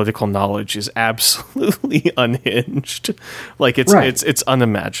of political knowledge is absolutely unhinged. Like it's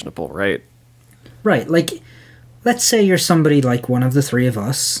unimaginable, right? Right. Like, let's say you're somebody like one of the three of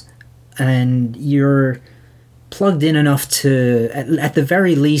us, and you're plugged in enough to, at the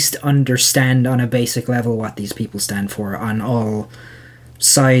very least, understand on a basic level what these people stand for on all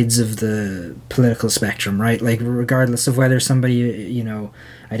sides of the political spectrum, right? Like, regardless of whether somebody,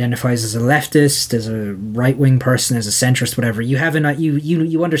 identifies as a leftist, as a right-wing person, as a centrist, whatever,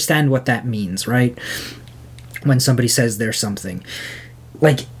 you understand what that means, right? When somebody says they're something.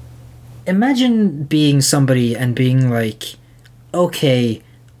 Like, imagine being somebody and being like, okay,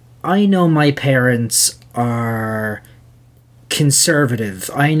 I know my parents are conservative.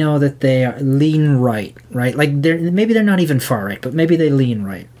 I know that they lean right? Like, maybe they're not even far right, but maybe they lean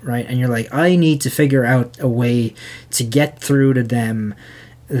right? And you're like, I need to figure out a way to get through to them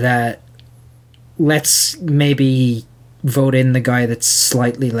that let's maybe vote in the guy that's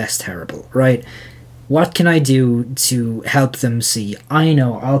slightly less terrible, right? What can I do to help them see? I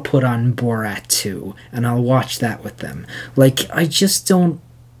know, I'll put on Borat 2, and I'll watch that with them. Like, I just don't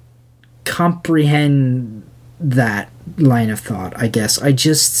comprehend that line of thought, I guess. I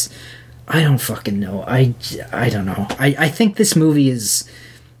don't fucking know. I don't know. I think this movie is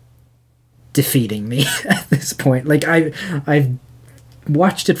defeating me at this point. Like, I've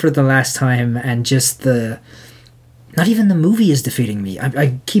watched it for the last time, and just not even the movie is defeating me.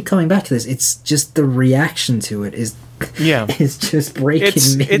 I keep coming back to this. It's just the reaction to it is just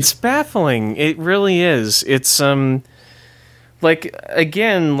breaking me. It's baffling. It really is. It's like,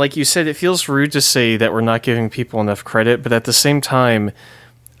 again, like you said, it feels rude to say that we're not giving people enough credit, but at the same time,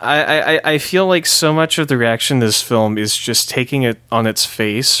 I feel like so much of the reaction to this film is just taking it on its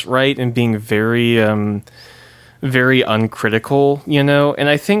face, right, and being very very uncritical, and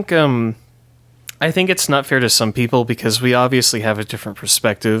I think it's not fair to some people because we obviously have a different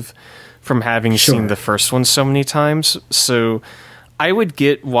perspective from having seen the first one so many times. So I would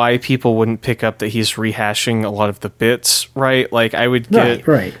get why people wouldn't pick up that he's rehashing a lot of the bits, right? Like, I would get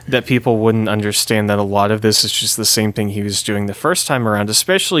that people wouldn't understand that a lot of this is just the same thing he was doing the first time around,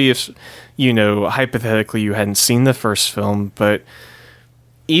 especially if, hypothetically you hadn't seen the first film. But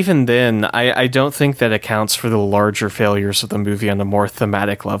even then, I don't think that accounts for the larger failures of the movie on a more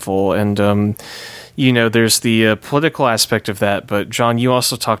thematic level. And, there's the political aspect of that. But, John, you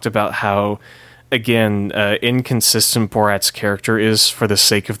also talked about how, again, inconsistent Borat's character is for the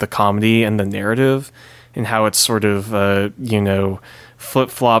sake of the comedy and the narrative, and how it's sort of,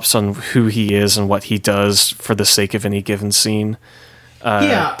 flip-flops on who he is and what he does for the sake of any given scene.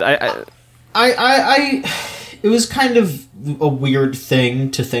 It was kind of a weird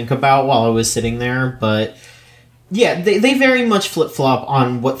thing to think about while I was sitting there, but yeah, they very much flip-flop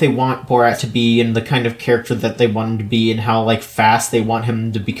on what they want Borat to be and the kind of character that they want him to be and how, like, fast they want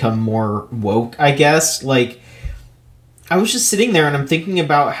him to become more woke, I guess. Like, I was just sitting there and I'm thinking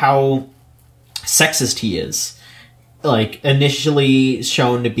about how sexist he is. Like, initially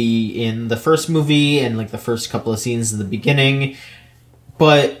shown to be in the first movie and, like, the first couple of scenes in the beginning,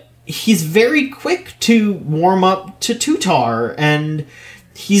 but he's very quick to warm up to Tutar, and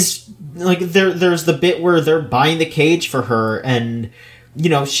he's like, there's the bit where they're buying the cage for her, and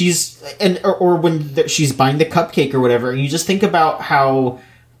she's or when she's buying the cupcake or whatever, and you just think about how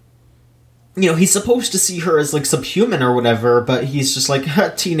he's supposed to see her as, like, subhuman or whatever, but he's just like,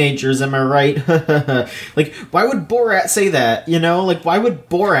 teenagers, am I right? Like, why would Borat say that? Like, why would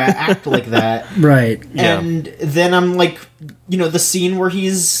Borat act like that? Right. And then I'm like, the scene where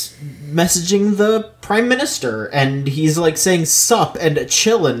he's messaging the prime minister and he's, like, saying sup and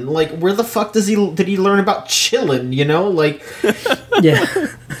chillin'. Like, where the fuck did he learn about chillin', Like, yeah.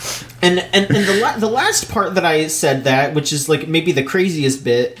 And the last part that I said that, which is like maybe the craziest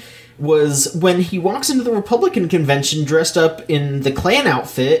bit, was when he walks into the Republican convention dressed up in the Klan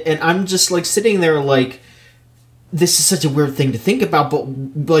outfit, and I'm just like sitting there like, this is such a weird thing to think about, but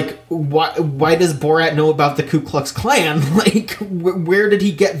like, why does Borat know about the Ku Klux Klan? Like, where did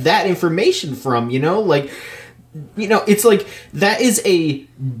he get that information from? You know, like, you know, it's like that is a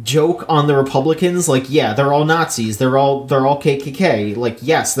joke on the Republicans. Like, yeah, they're all Nazis. They're all KKK. Like,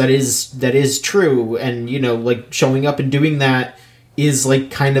 yes, that is true. And you know, like showing up and doing that is like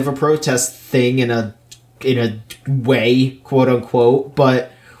kind of a protest thing in a way, quote unquote.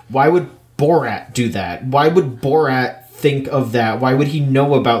 But why would Borat do that? Why would Borat think of that? Why would he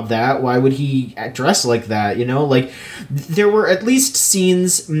know about that? Why would he dress like that? You know, like there were at least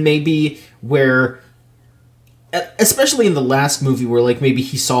scenes maybe where, especially in the last movie, where like maybe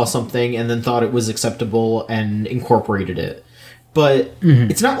he saw something and then thought it was acceptable and incorporated it. But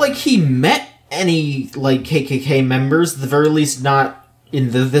it's not like he met any like KKK members, at the very least not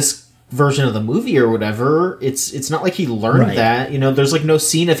in this version of the movie or whatever. It's not like he learned that, you know. There's like no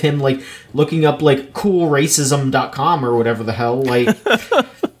scene of him like looking up like coolracism.com or whatever the hell, like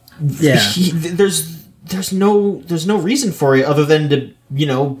yeah. There's no reason for it other than to, you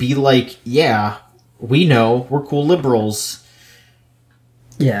know, be like, yeah, we know, we're cool liberals.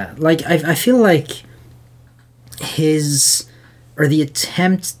 Yeah, like I feel like the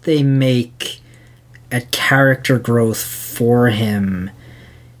attempt they make at character growth for him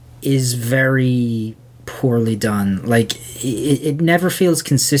is very poorly done. Like, it never feels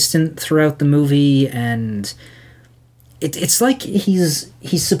consistent throughout the movie, and it's like he's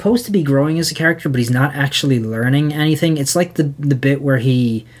supposed to be growing as a character, but he's not actually learning anything. It's like the bit where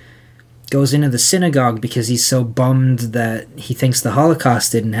he goes into the synagogue because he's so bummed that he thinks the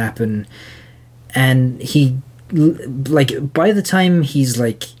Holocaust didn't happen, and he, like, by the time he's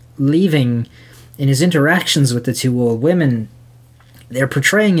like leaving, in his interactions with the two old women, they're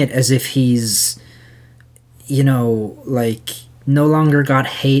portraying it as if he's, you know, like, no longer got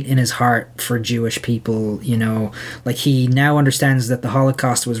hate in his heart for Jewish people, you know, like he now understands that the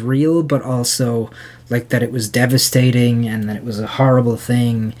Holocaust was real, but also like that it was devastating and that it was a horrible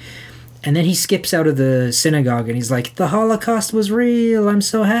thing. And then he skips out of the synagogue and he's like, the Holocaust was real, I'm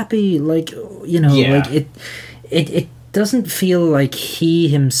so happy. Like, you know, like it doesn't feel like he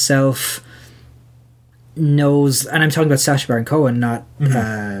himself knows, and I'm talking about Sacha Baron Cohen, not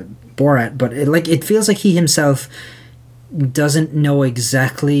Borat, but it feels like he himself doesn't know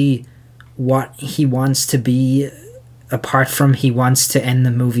exactly what he wants to be, apart from he wants to end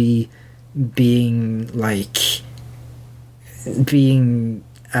the movie being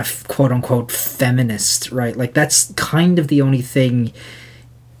a quote-unquote feminist, right? Like, that's kind of the only thing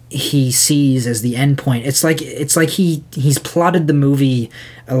he sees as the end point. It's like he's plotted the movie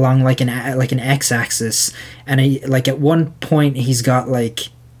along like an x-axis, and like at one point he's got like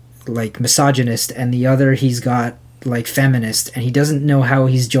misogynist, and the other he's got like feminist, and he doesn't know how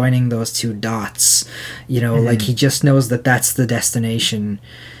he's joining those two dots, you know. Like, he just knows that that's the destination,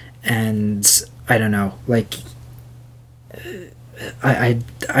 and I don't know, like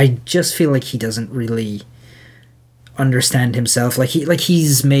I just feel like he doesn't really understand himself. Like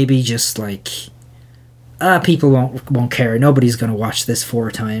he's maybe just like, people won't care, nobody's gonna watch this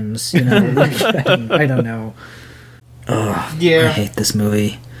 4 times, you know. Like, I don't know. Oh yeah, I hate this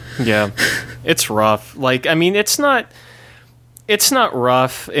movie. Yeah, it's rough. Like, I mean, it's not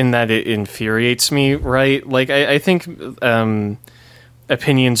rough in that it infuriates me, right? Like, I think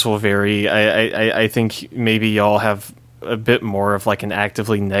opinions will vary. I think maybe y'all have a bit more of like an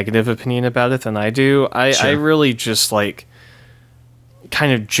actively negative opinion about it than I do. I really just like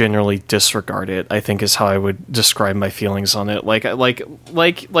kind of generally disregard it, I think, is how I would describe my feelings on it. Like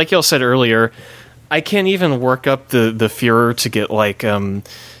y'all said earlier, I can't even work up the Fuhrer to get like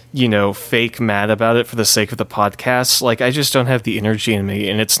you know, fake mad about it for the sake of the podcast. Like, I just don't have the energy in me,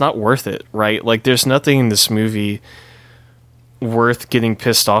 and it's not worth it, right? Like, there's nothing in this movie worth getting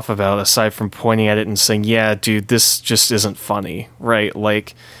pissed off about aside from pointing at it and saying, yeah, dude, this just isn't funny, right?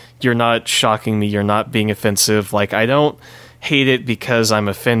 Like, you're not shocking me, you're not being offensive. Like, I don't hate it because I'm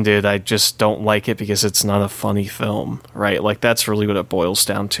offended, I just don't like it because it's not a funny film, right? Like, that's really what it boils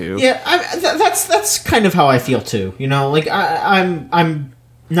down to. Yeah, that's kind of how I feel too, you know? Like, I'm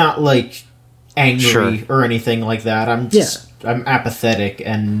not like angry or anything like that. I'm just I'm apathetic,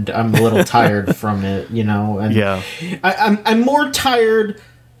 and I'm a little tired from it, you know. And I'm more tired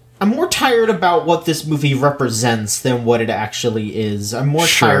about what this movie represents than what it actually is. I'm more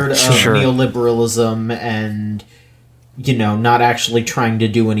tired of neoliberalism and, you know, not actually trying to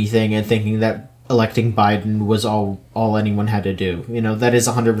do anything and thinking that electing Biden was all anyone had to do. You know, that is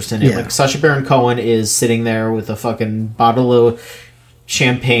 100% it. Like, Sacha Baron Cohen is sitting there with a fucking bottle of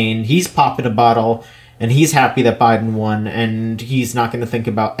champagne. He's popping a bottle, and he's happy that Biden won, and he's not going to think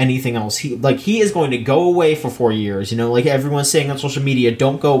about anything else. He is going to go away for 4 years. You know, like everyone's saying on social media,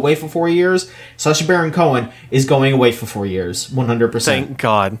 don't go away for 4 years. Sacha Baron Cohen is going away for 4 years, 100%. Thank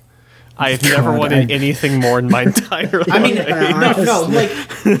God. I've never wanted anything more in my entire life. I mean, no, like,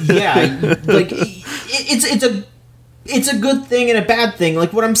 yeah, like, it's a good thing and a bad thing.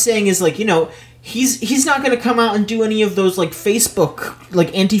 Like, what I'm saying is, like, you know, he's not going to come out and do any of those, like, Facebook,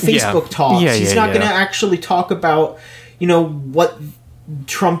 like, anti-Facebook talks. He's not going to actually talk about, you know, what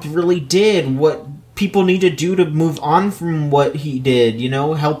Trump really did, what people need to do to move on from what he did, you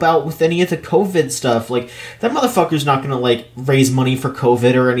know, help out with any of the COVID stuff. Like, that motherfucker's not gonna, like, raise money for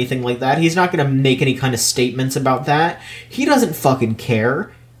COVID or anything like that. He's not gonna make any kind of statements about that. He doesn't fucking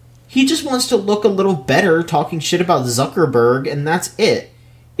care. He just wants to look a little better talking shit about Zuckerberg, and that's it.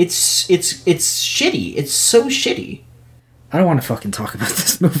 It's shitty. It's so shitty. I don't want to fucking talk about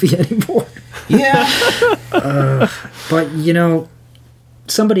this movie anymore. Yeah. But, you know,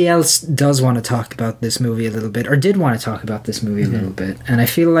 somebody else does want to talk about this movie a little bit, or did want to talk about this movie a little bit, and I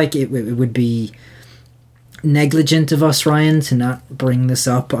feel like it would be negligent of us, Ryan, to not bring this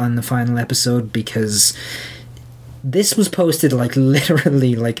up on the final episode, because this was posted, like,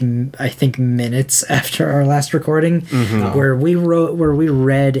 literally, like, I think minutes after our last recording, where we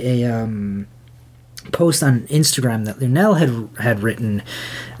read a post on Instagram that Lunel had written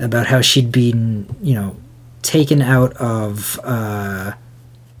about how she'd been, you know, taken out of the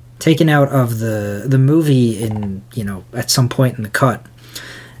movie in, you know, at some point in the cut.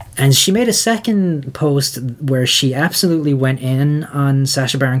 And she made a second post where she absolutely went in on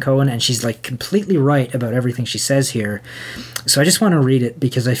Sacha Baron Cohen, and she's, like, completely right about everything she says here. So I just want to read it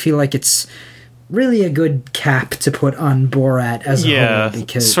because I feel like it's really a good cap to put on Borat as a whole.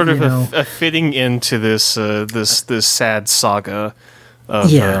 Because, sort of a fitting into this this sad saga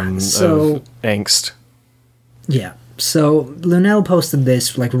of angst. Yeah. So Lunel posted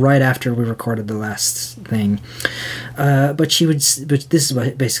this, like, right after we recorded the last thing, but this is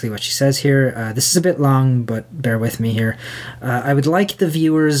basically what she says here. This is a bit long, but bear with me here. I would like the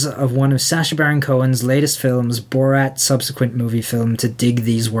viewers of one of Sacha Baron Cohen's latest films, Borat subsequent movie film, to dig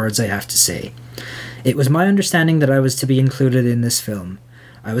these words I have to say. It was my understanding that I was to be included in this film.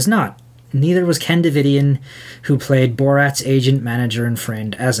 I was not. Neither was Ken Davidian, who played Borat's agent, manager, and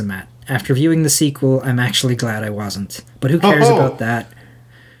friend, Azamat. After viewing the sequel, I'm actually glad I wasn't. But who cares about that?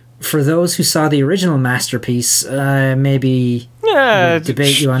 For those who saw the original masterpiece, maybe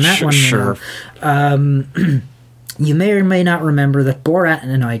debate you on that one. Sure. You may or may not remember that Borat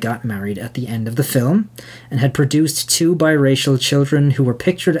and I got married at the end of the film and had produced 2 biracial children who were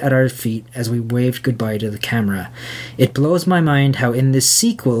pictured at our feet as we waved goodbye to the camera. It blows my mind how in this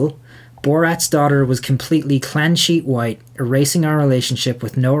sequel, Borat's daughter was completely clan sheet white, erasing our relationship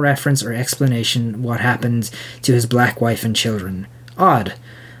with no reference or explanation what happened to his black wife and children. Odd.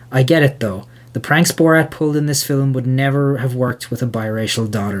 I get it, though. The pranks Borat pulled in this film would never have worked with a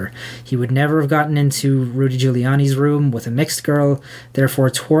biracial daughter. He would never have gotten into Rudy Giuliani's room with a mixed girl, therefore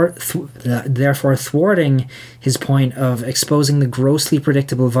thwarting his point of exposing the grossly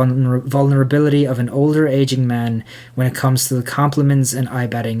predictable vulnerability of an older, aging man when it comes to the compliments and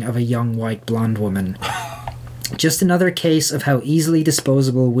eye-batting of a young, white, blonde woman. Just another case of how easily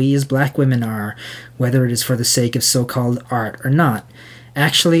disposable we as black women are, whether it is for the sake of so-called art or not.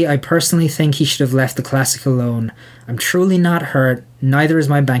 Actually, I personally think he should have left the classic alone. I'm truly not hurt. Neither is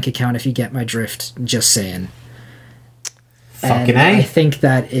my bank account, if you get my drift. Just saying. Fucking A. I think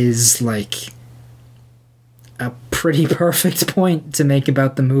that is, like, a pretty perfect point to make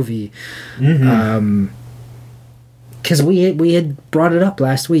about the movie. Because we had brought it up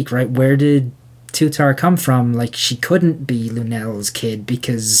last week, right? Where did Tutar come from? like, she couldn't be Lunel's kid,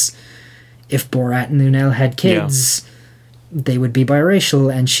 because if Borat and Lunel had kids, they would be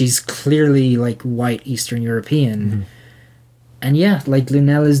biracial, and she's clearly like white Eastern European. And yeah, like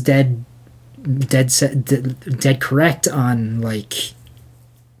Lunel is dead correct on like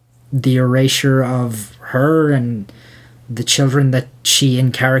the erasure of her and the children that she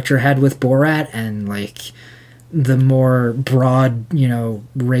in character had with Borat, and like the more broad, you know,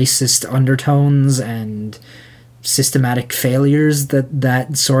 racist undertones and systematic failures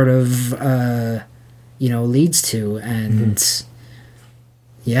that sort of you know, leads to. And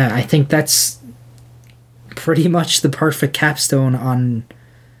yeah, I think that's pretty much the perfect capstone on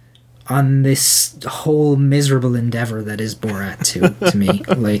this whole miserable endeavor that is Borat to me.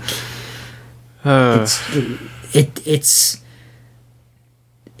 Like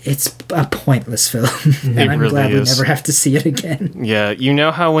it's a pointless film, and I'm really glad we is. never have to see it again. Yeah, you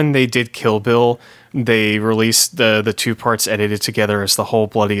know how when they did Kill Bill, they released the 2 parts edited together as the whole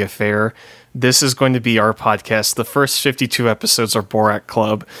bloody affair? This is going to be our podcast. The first 52 episodes are Borat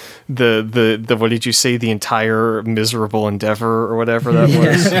Club. The what did you say? The entire miserable endeavor or whatever that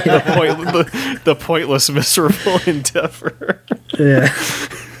was. The pointless miserable endeavor. Yeah.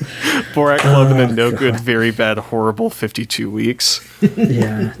 Borat Club and then no good, very bad, horrible 52 weeks.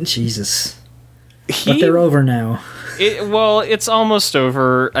 Yeah, Jesus. But they're over now. It's almost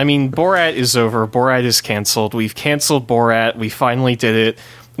over. I mean, Borat is over. Borat is canceled. We've canceled Borat. We finally did it.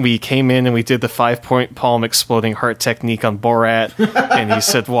 We came in and we did the 5-point palm exploding heart technique on Borat, and he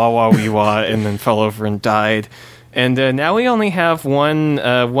said wah wah wee wah and then fell over and died. And now we only have one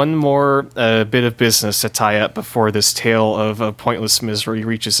more bit of business to tie up before this tale of pointless misery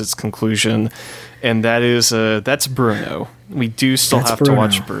reaches its conclusion, and that's Bruno. We do still have to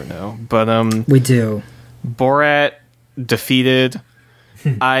watch Bruno, but we do. Borat defeated.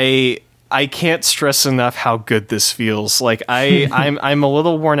 I can't stress enough how good this feels. Like I'm a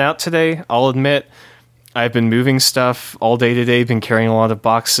little worn out today, I'll admit. I've been moving stuff all day today, been carrying a lot of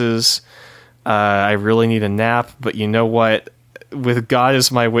boxes. I really need a nap, but you know what? With God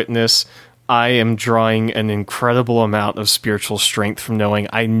as my witness, I am drawing an incredible amount of spiritual strength from knowing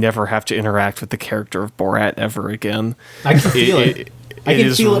I never have to interact with the character of Borat ever again. I can feel it. I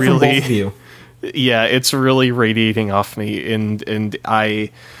can feel it from both of you. Yeah, it's really radiating off me, and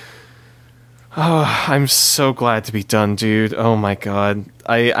I'm so glad to be done, dude. Oh my God.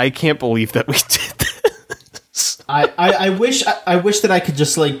 I can't believe that we did this. I wish that I could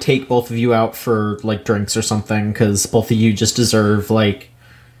just like take both of you out for like drinks or something, because both of you just deserve like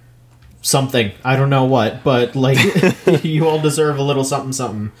something. I don't know what, but like you all deserve a little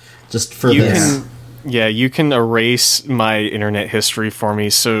something just for this. You can erase my internet history for me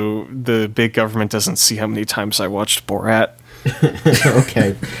so the big government doesn't see how many times I watched Borat.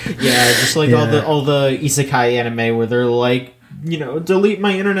 Okay. Yeah, just like all the isekai anime where they're like, you know, delete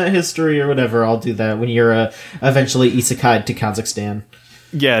my internet history or whatever. I'll do that when you're eventually isekai'd to Kazakhstan.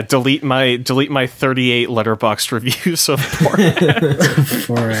 Yeah, delete my 38 letterboxd reviews of Borat.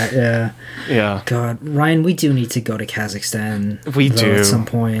 Borat, yeah. Yeah. God, Ryan, we do need to go to Kazakhstan. We do at some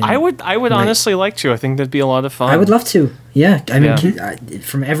point. I would honestly like to. I think that'd be a lot of fun. I would love to. Yeah, I mean,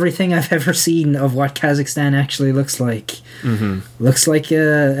 from everything I've ever seen of what Kazakhstan actually looks like, looks like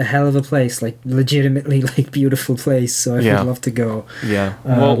a hell of a place, like legitimately like beautiful place. So I would love to go. Yeah,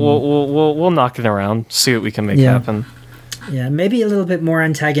 we'll knock it around, see what we can make happen. Yeah, maybe a little bit more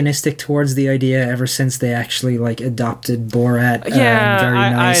antagonistic towards the idea ever since they actually like adopted Borat. Very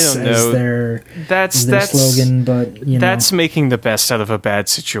nice I don't know. As their slogan, but you know, that's making the best out of a bad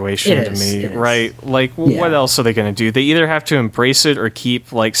situation to me, right? Like, what else are they going to do? They either have to embrace it or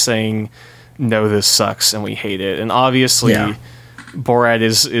keep like saying, "No, this sucks and we hate it." And obviously, Borat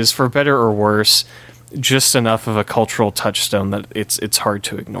is for better or worse just enough of a cultural touchstone that it's hard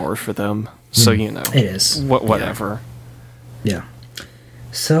to ignore for them. So you know, it is whatever. Yeah.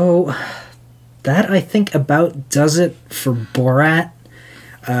 So that I think about does it for Borat.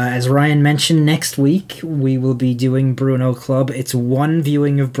 As Ryan mentioned, next week we will be doing Bruno Club. It's one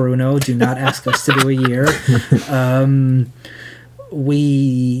viewing of Bruno. Do not ask us to do a year.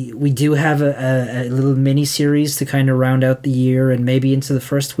 We do have a little mini series to kind of round out the year and maybe into the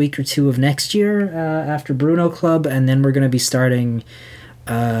first week or two of next year after Bruno Club, and then we're going to be starting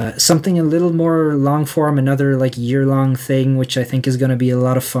something a little more long form, another like year-long thing, which I think is going to be a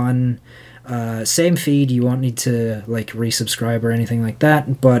lot of fun. Same feed, you won't need to like resubscribe or anything like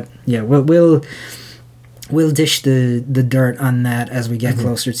that, but yeah, we'll dish the dirt on that as we get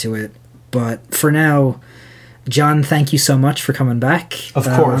closer to it. But for now, John, thank you so much for coming back of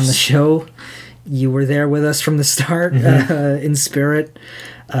course on the show. You were there with us from the start in spirit.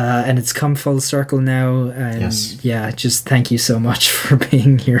 And it's come full circle now, and just thank you so much for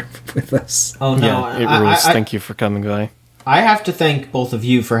being here with us. Oh no, it rules. Thank you for coming by. I have to thank both of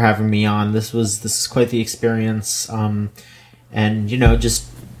you for having me on. This is quite the experience, and as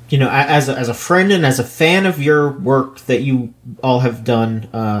a friend and as a fan of your work that you all have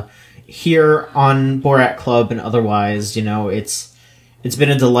done here on Borat Club and otherwise, it's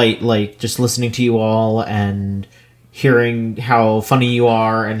been a delight, like just listening to you all and hearing how funny you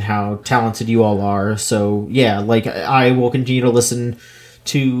are and how talented you all are. So yeah, like I will continue to listen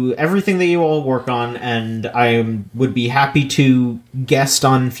to everything that you all work on, and I would be happy to guest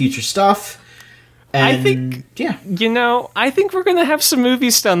on future stuff. And I think I think we're gonna have some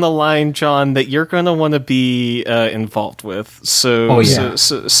movies down the line, John, that you're gonna want to be involved with. So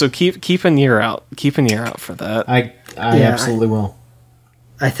so keep an ear out. Keep an ear out for that. I absolutely will.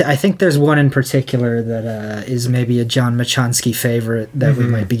 I think there's one in particular that is maybe a John Machansky favorite that we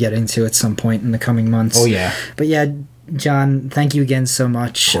might be getting to at some point in the coming months. Oh, yeah. But yeah, John, thank you again so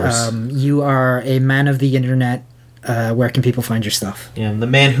much. You are a man of the internet. Where can people find your stuff? Yeah, the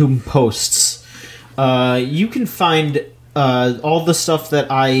man who posts. You can find all the stuff that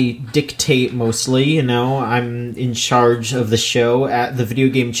I dictate mostly. You know, I'm in charge of the show at the Video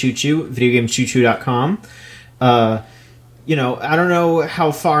Game Choo Choo, videogamechoochoo.com. You know, I don't know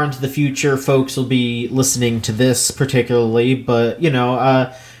how far into the future folks will be listening to this particularly, but, you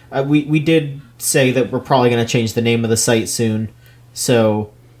know, we did say that we're probably going to change the name of the site soon.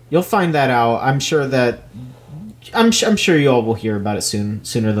 So you'll find that out. I'm sure you all will hear about it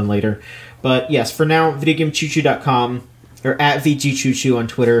sooner than later. But yes, for now, videogamechoochoo.com or at VGChooChoo on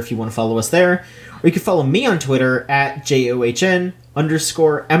Twitter if you want to follow us there. Or you can follow me on Twitter at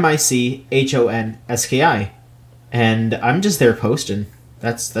JOHN_MICHONSKI. And I'm just there posting.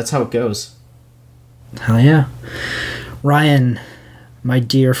 That's how it goes. Hell yeah. Ryan, my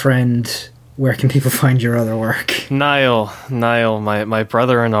dear friend, where can people find your other work? Niall, my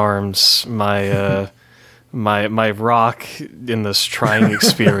brother in arms, my my rock in this trying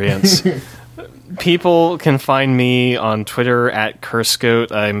experience. People can find me on Twitter at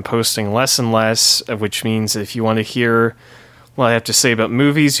CurseGoat. I'm posting less and less, which means if you want to hear what I have to say about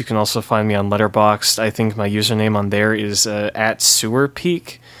movies, you can also find me on Letterboxd. I think my username on there is at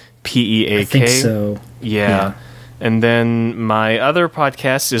SewerPeak, PEAK. I think so. Yeah. And then my other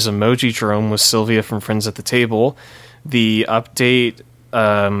podcast is Emoji Drone with Sylvia from Friends at the Table. The update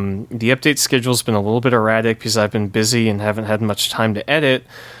schedule's been a little bit erratic because I've been busy and haven't had much time to edit.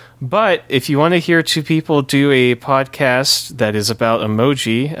 But if you want to hear two people do a podcast that is about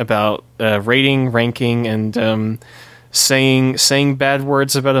emoji, about rating, ranking, and saying bad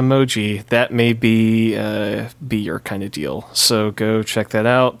words about emoji, that may be your kind of deal. So go check that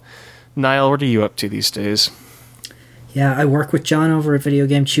out. Niall, what are you up to these days? Yeah, I work with John over at Video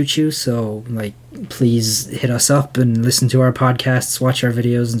Game Choo Choo, so please hit us up and listen to our podcasts, watch our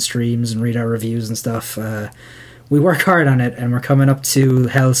videos and streams, and read our reviews and stuff. We work hard on it, and we're coming up to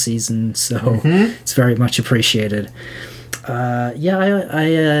Hell season, so it's very much appreciated.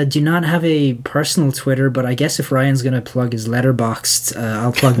 I do not have a personal Twitter, but I guess if Ryan's gonna plug his Letterboxd,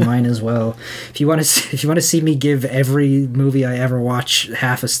 I'll plug mine as well. If you want to see me give every movie I ever watch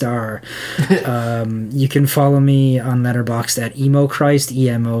half a star, you can follow me on Letterboxd at EmoChrist,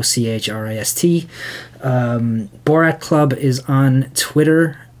 EMOCHRIST. Borat Club is on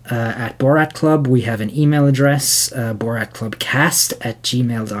Twitter. At Borat Club. We have an email address,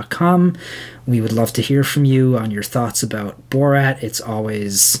 boratclubcast@gmail.com. We would love to hear from you on your thoughts about Borat. It's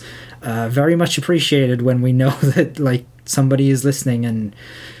always very much appreciated when we know that somebody is listening and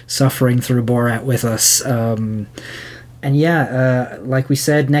suffering through Borat with us. Like we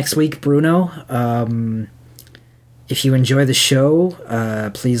said, next week, Bruno. If you enjoy the show,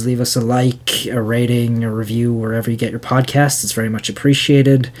 please leave us a like, a rating, a review, wherever you get your podcasts. It's very much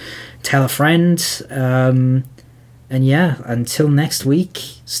appreciated. Tell a friend. Until next week,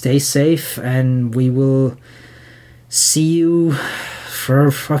 stay safe, and we will see you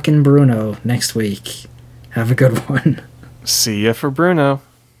for fucking Bruno next week. Have a good one. See ya for Bruno.